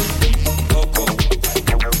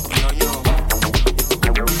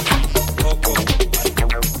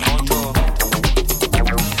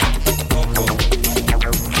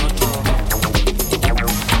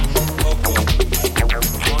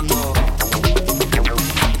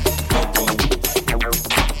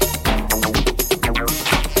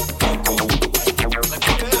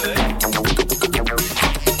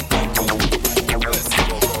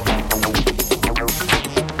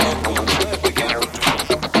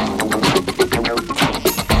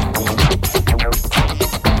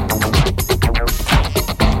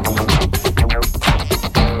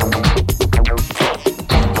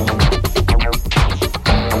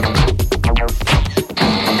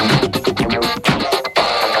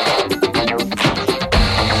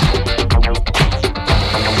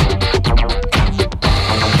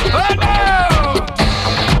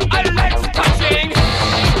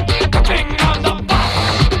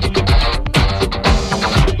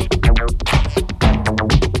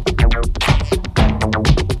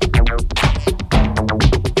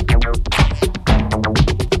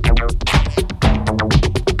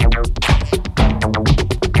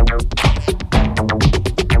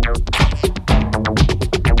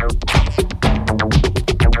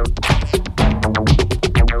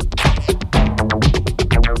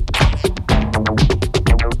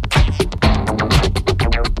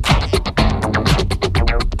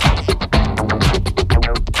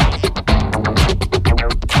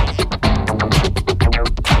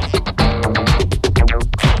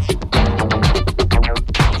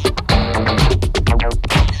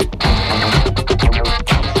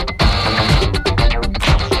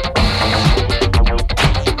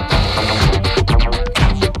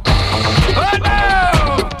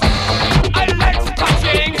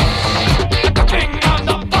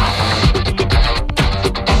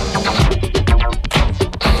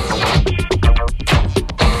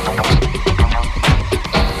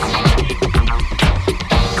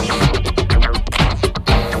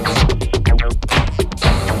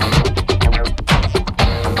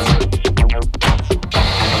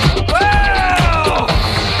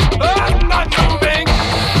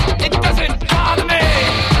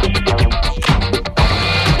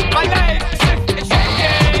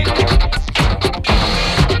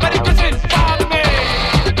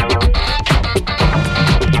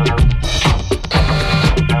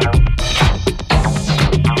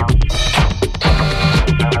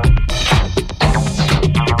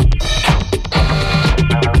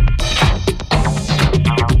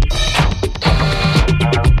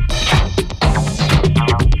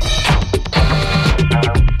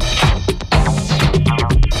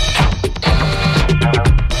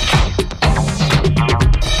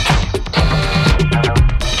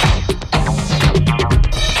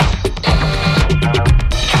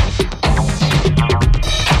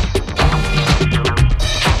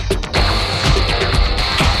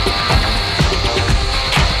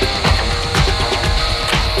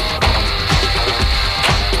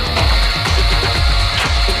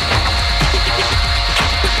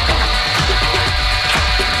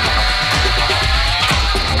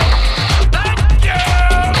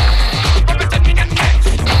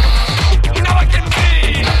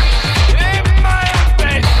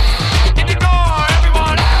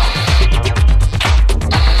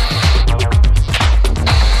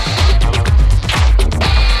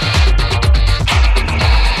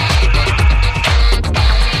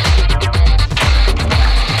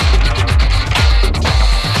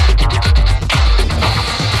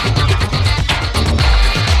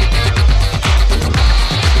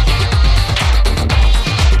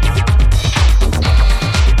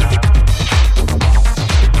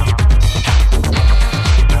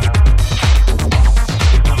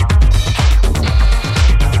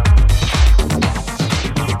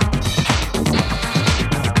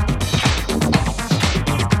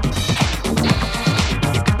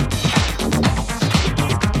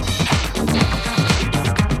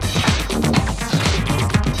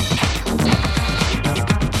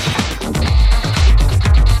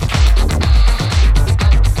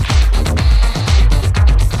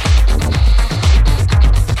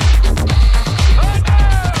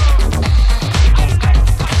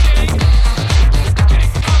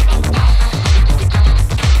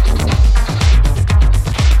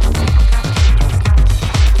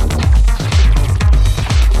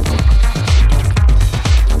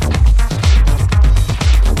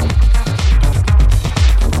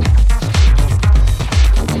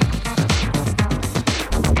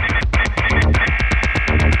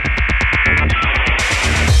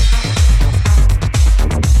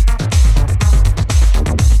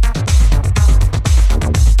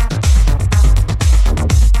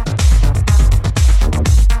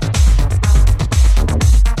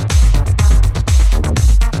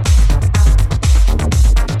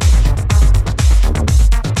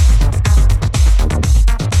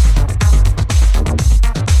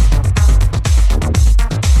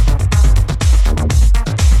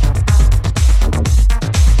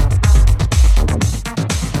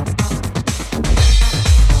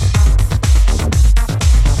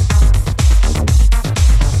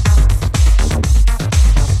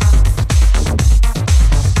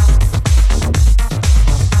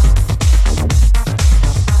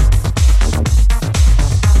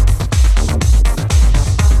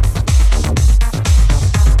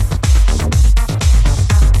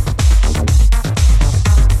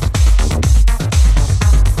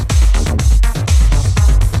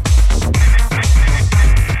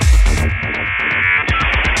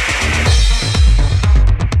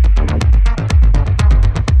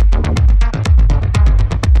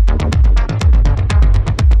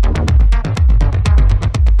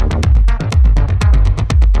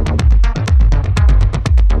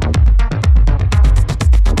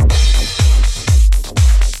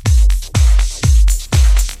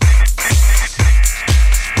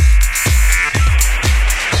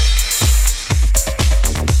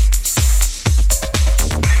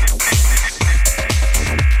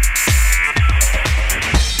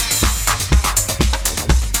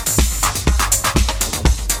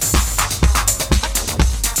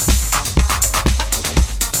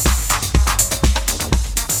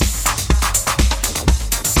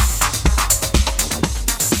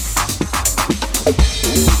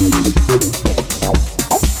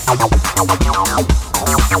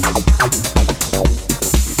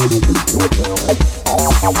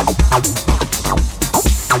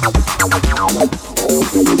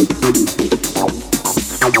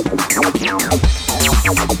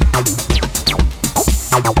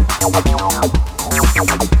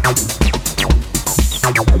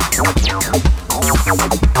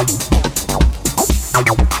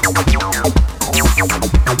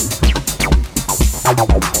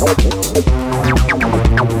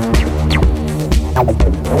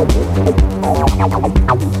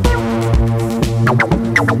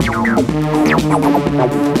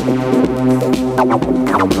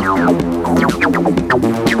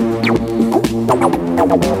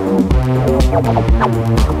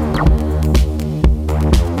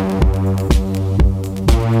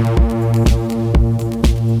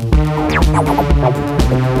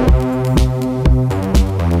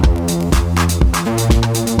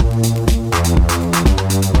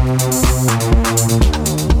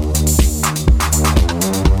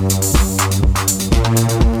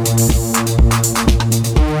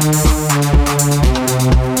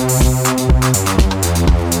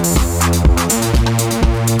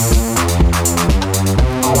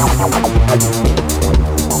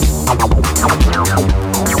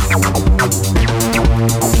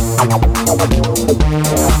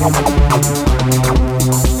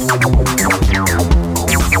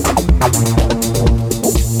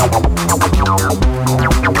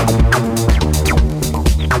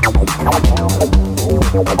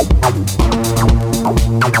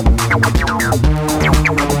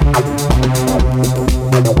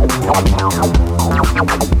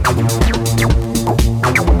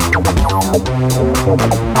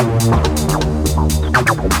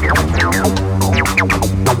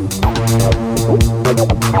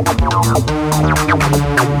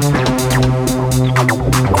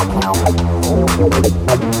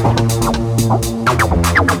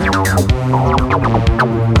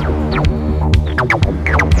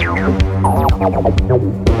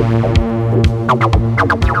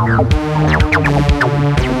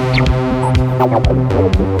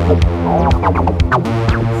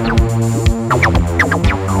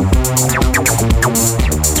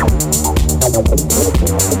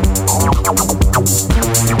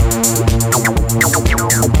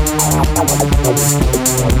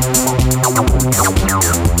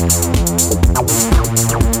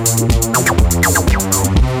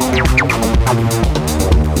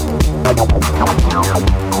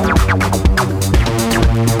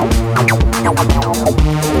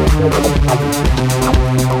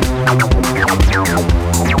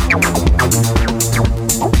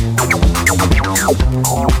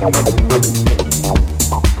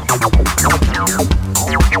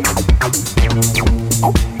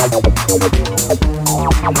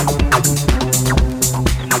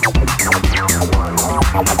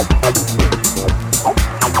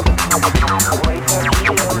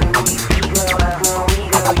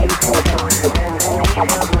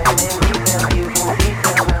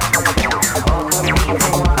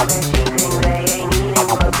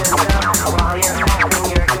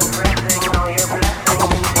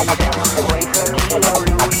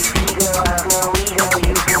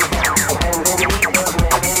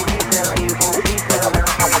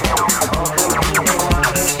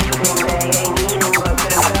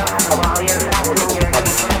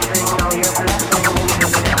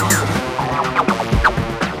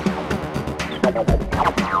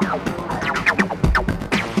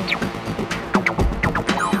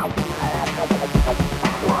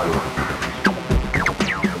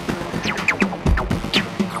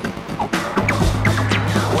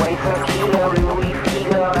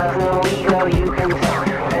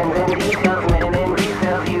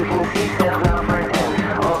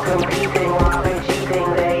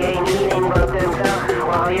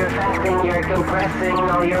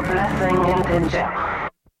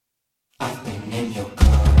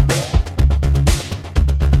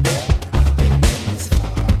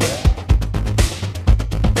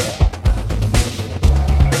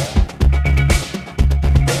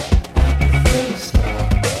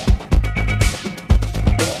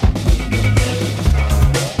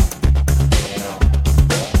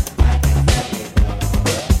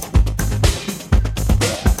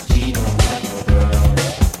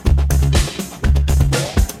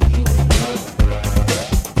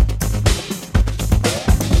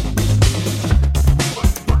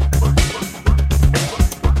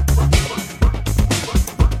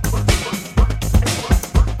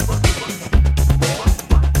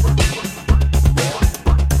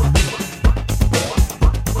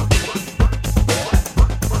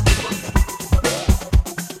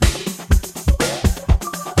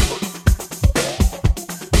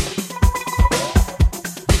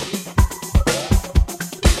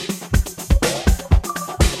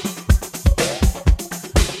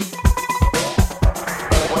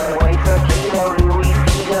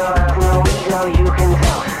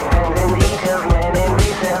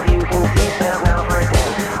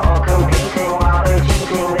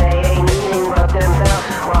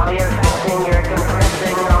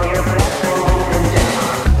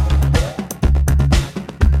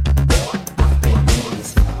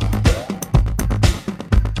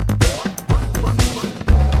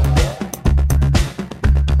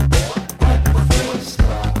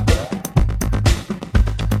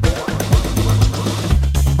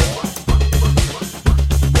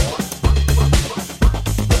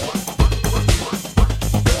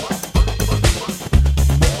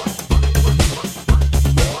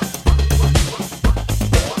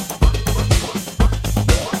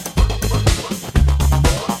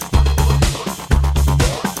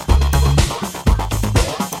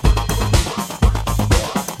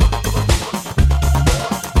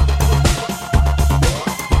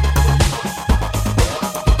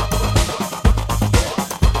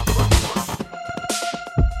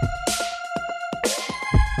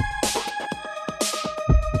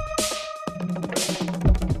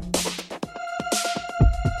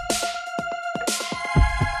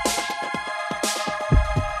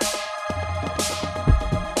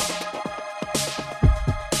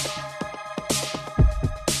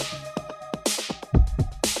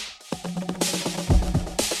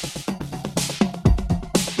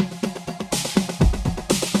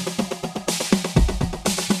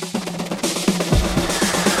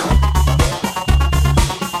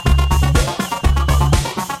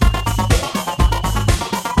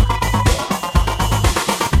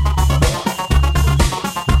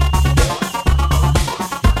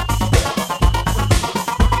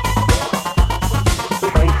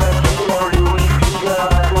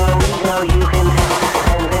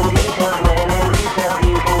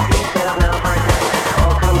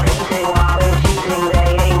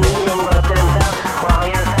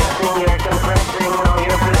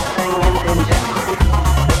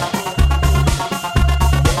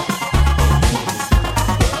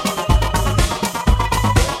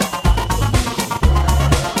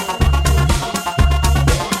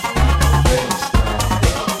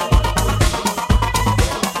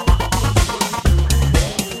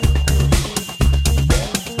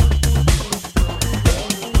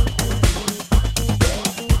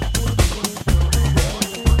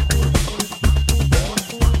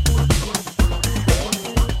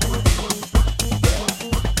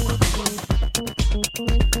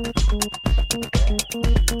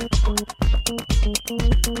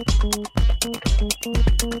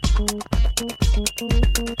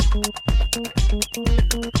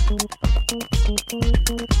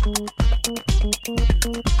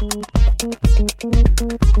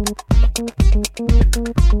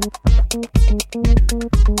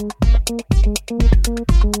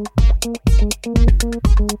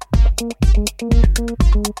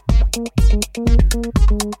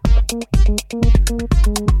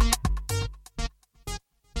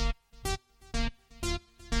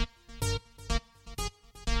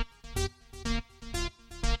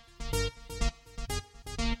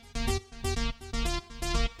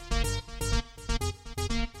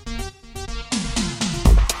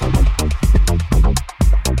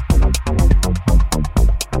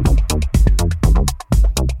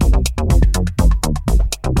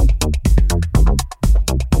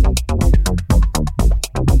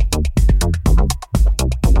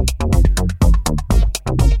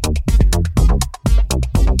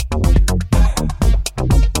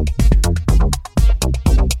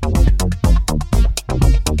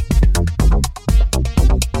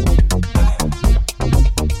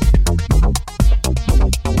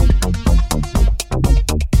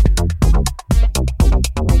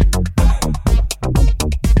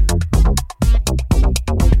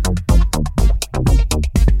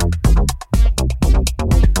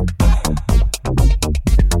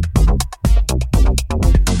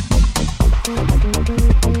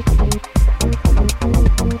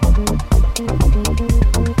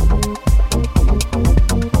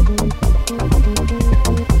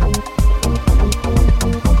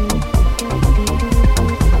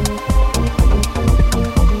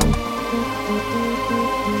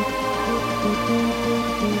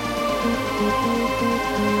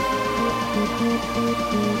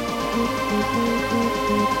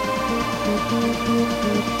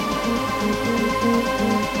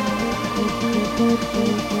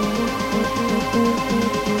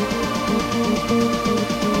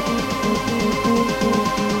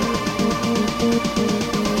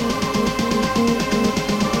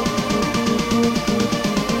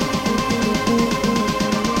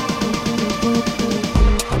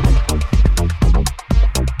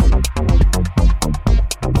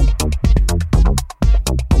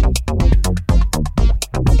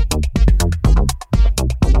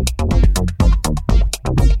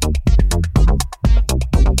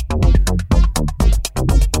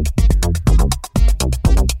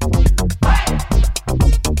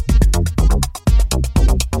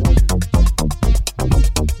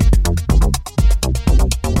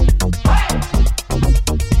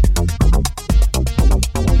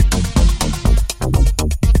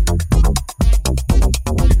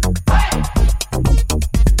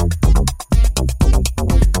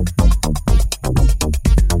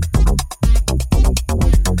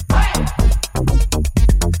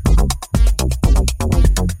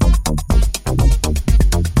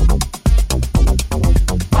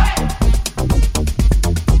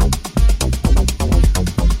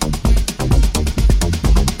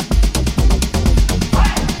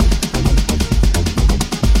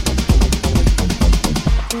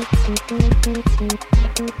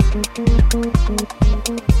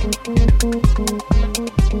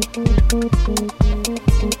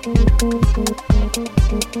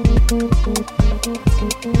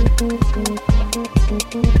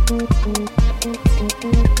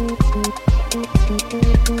 Thank you.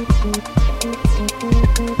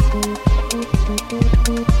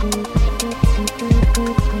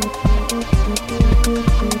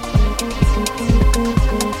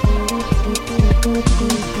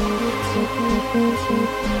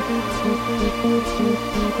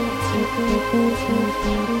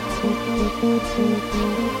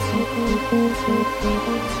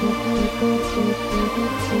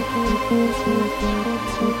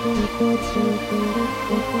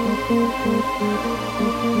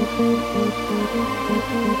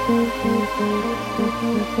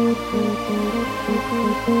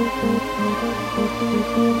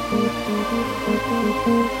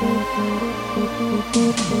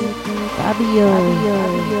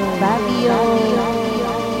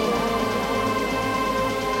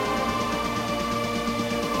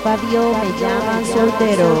 Fabio me llaman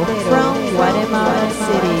soltero from Guatemala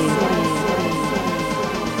City.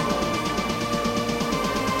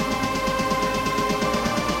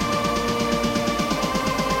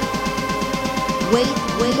 Wait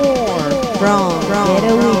more from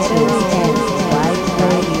Ghetto Witches and White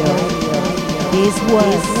Radio. This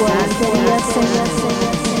was Santeria Sessions.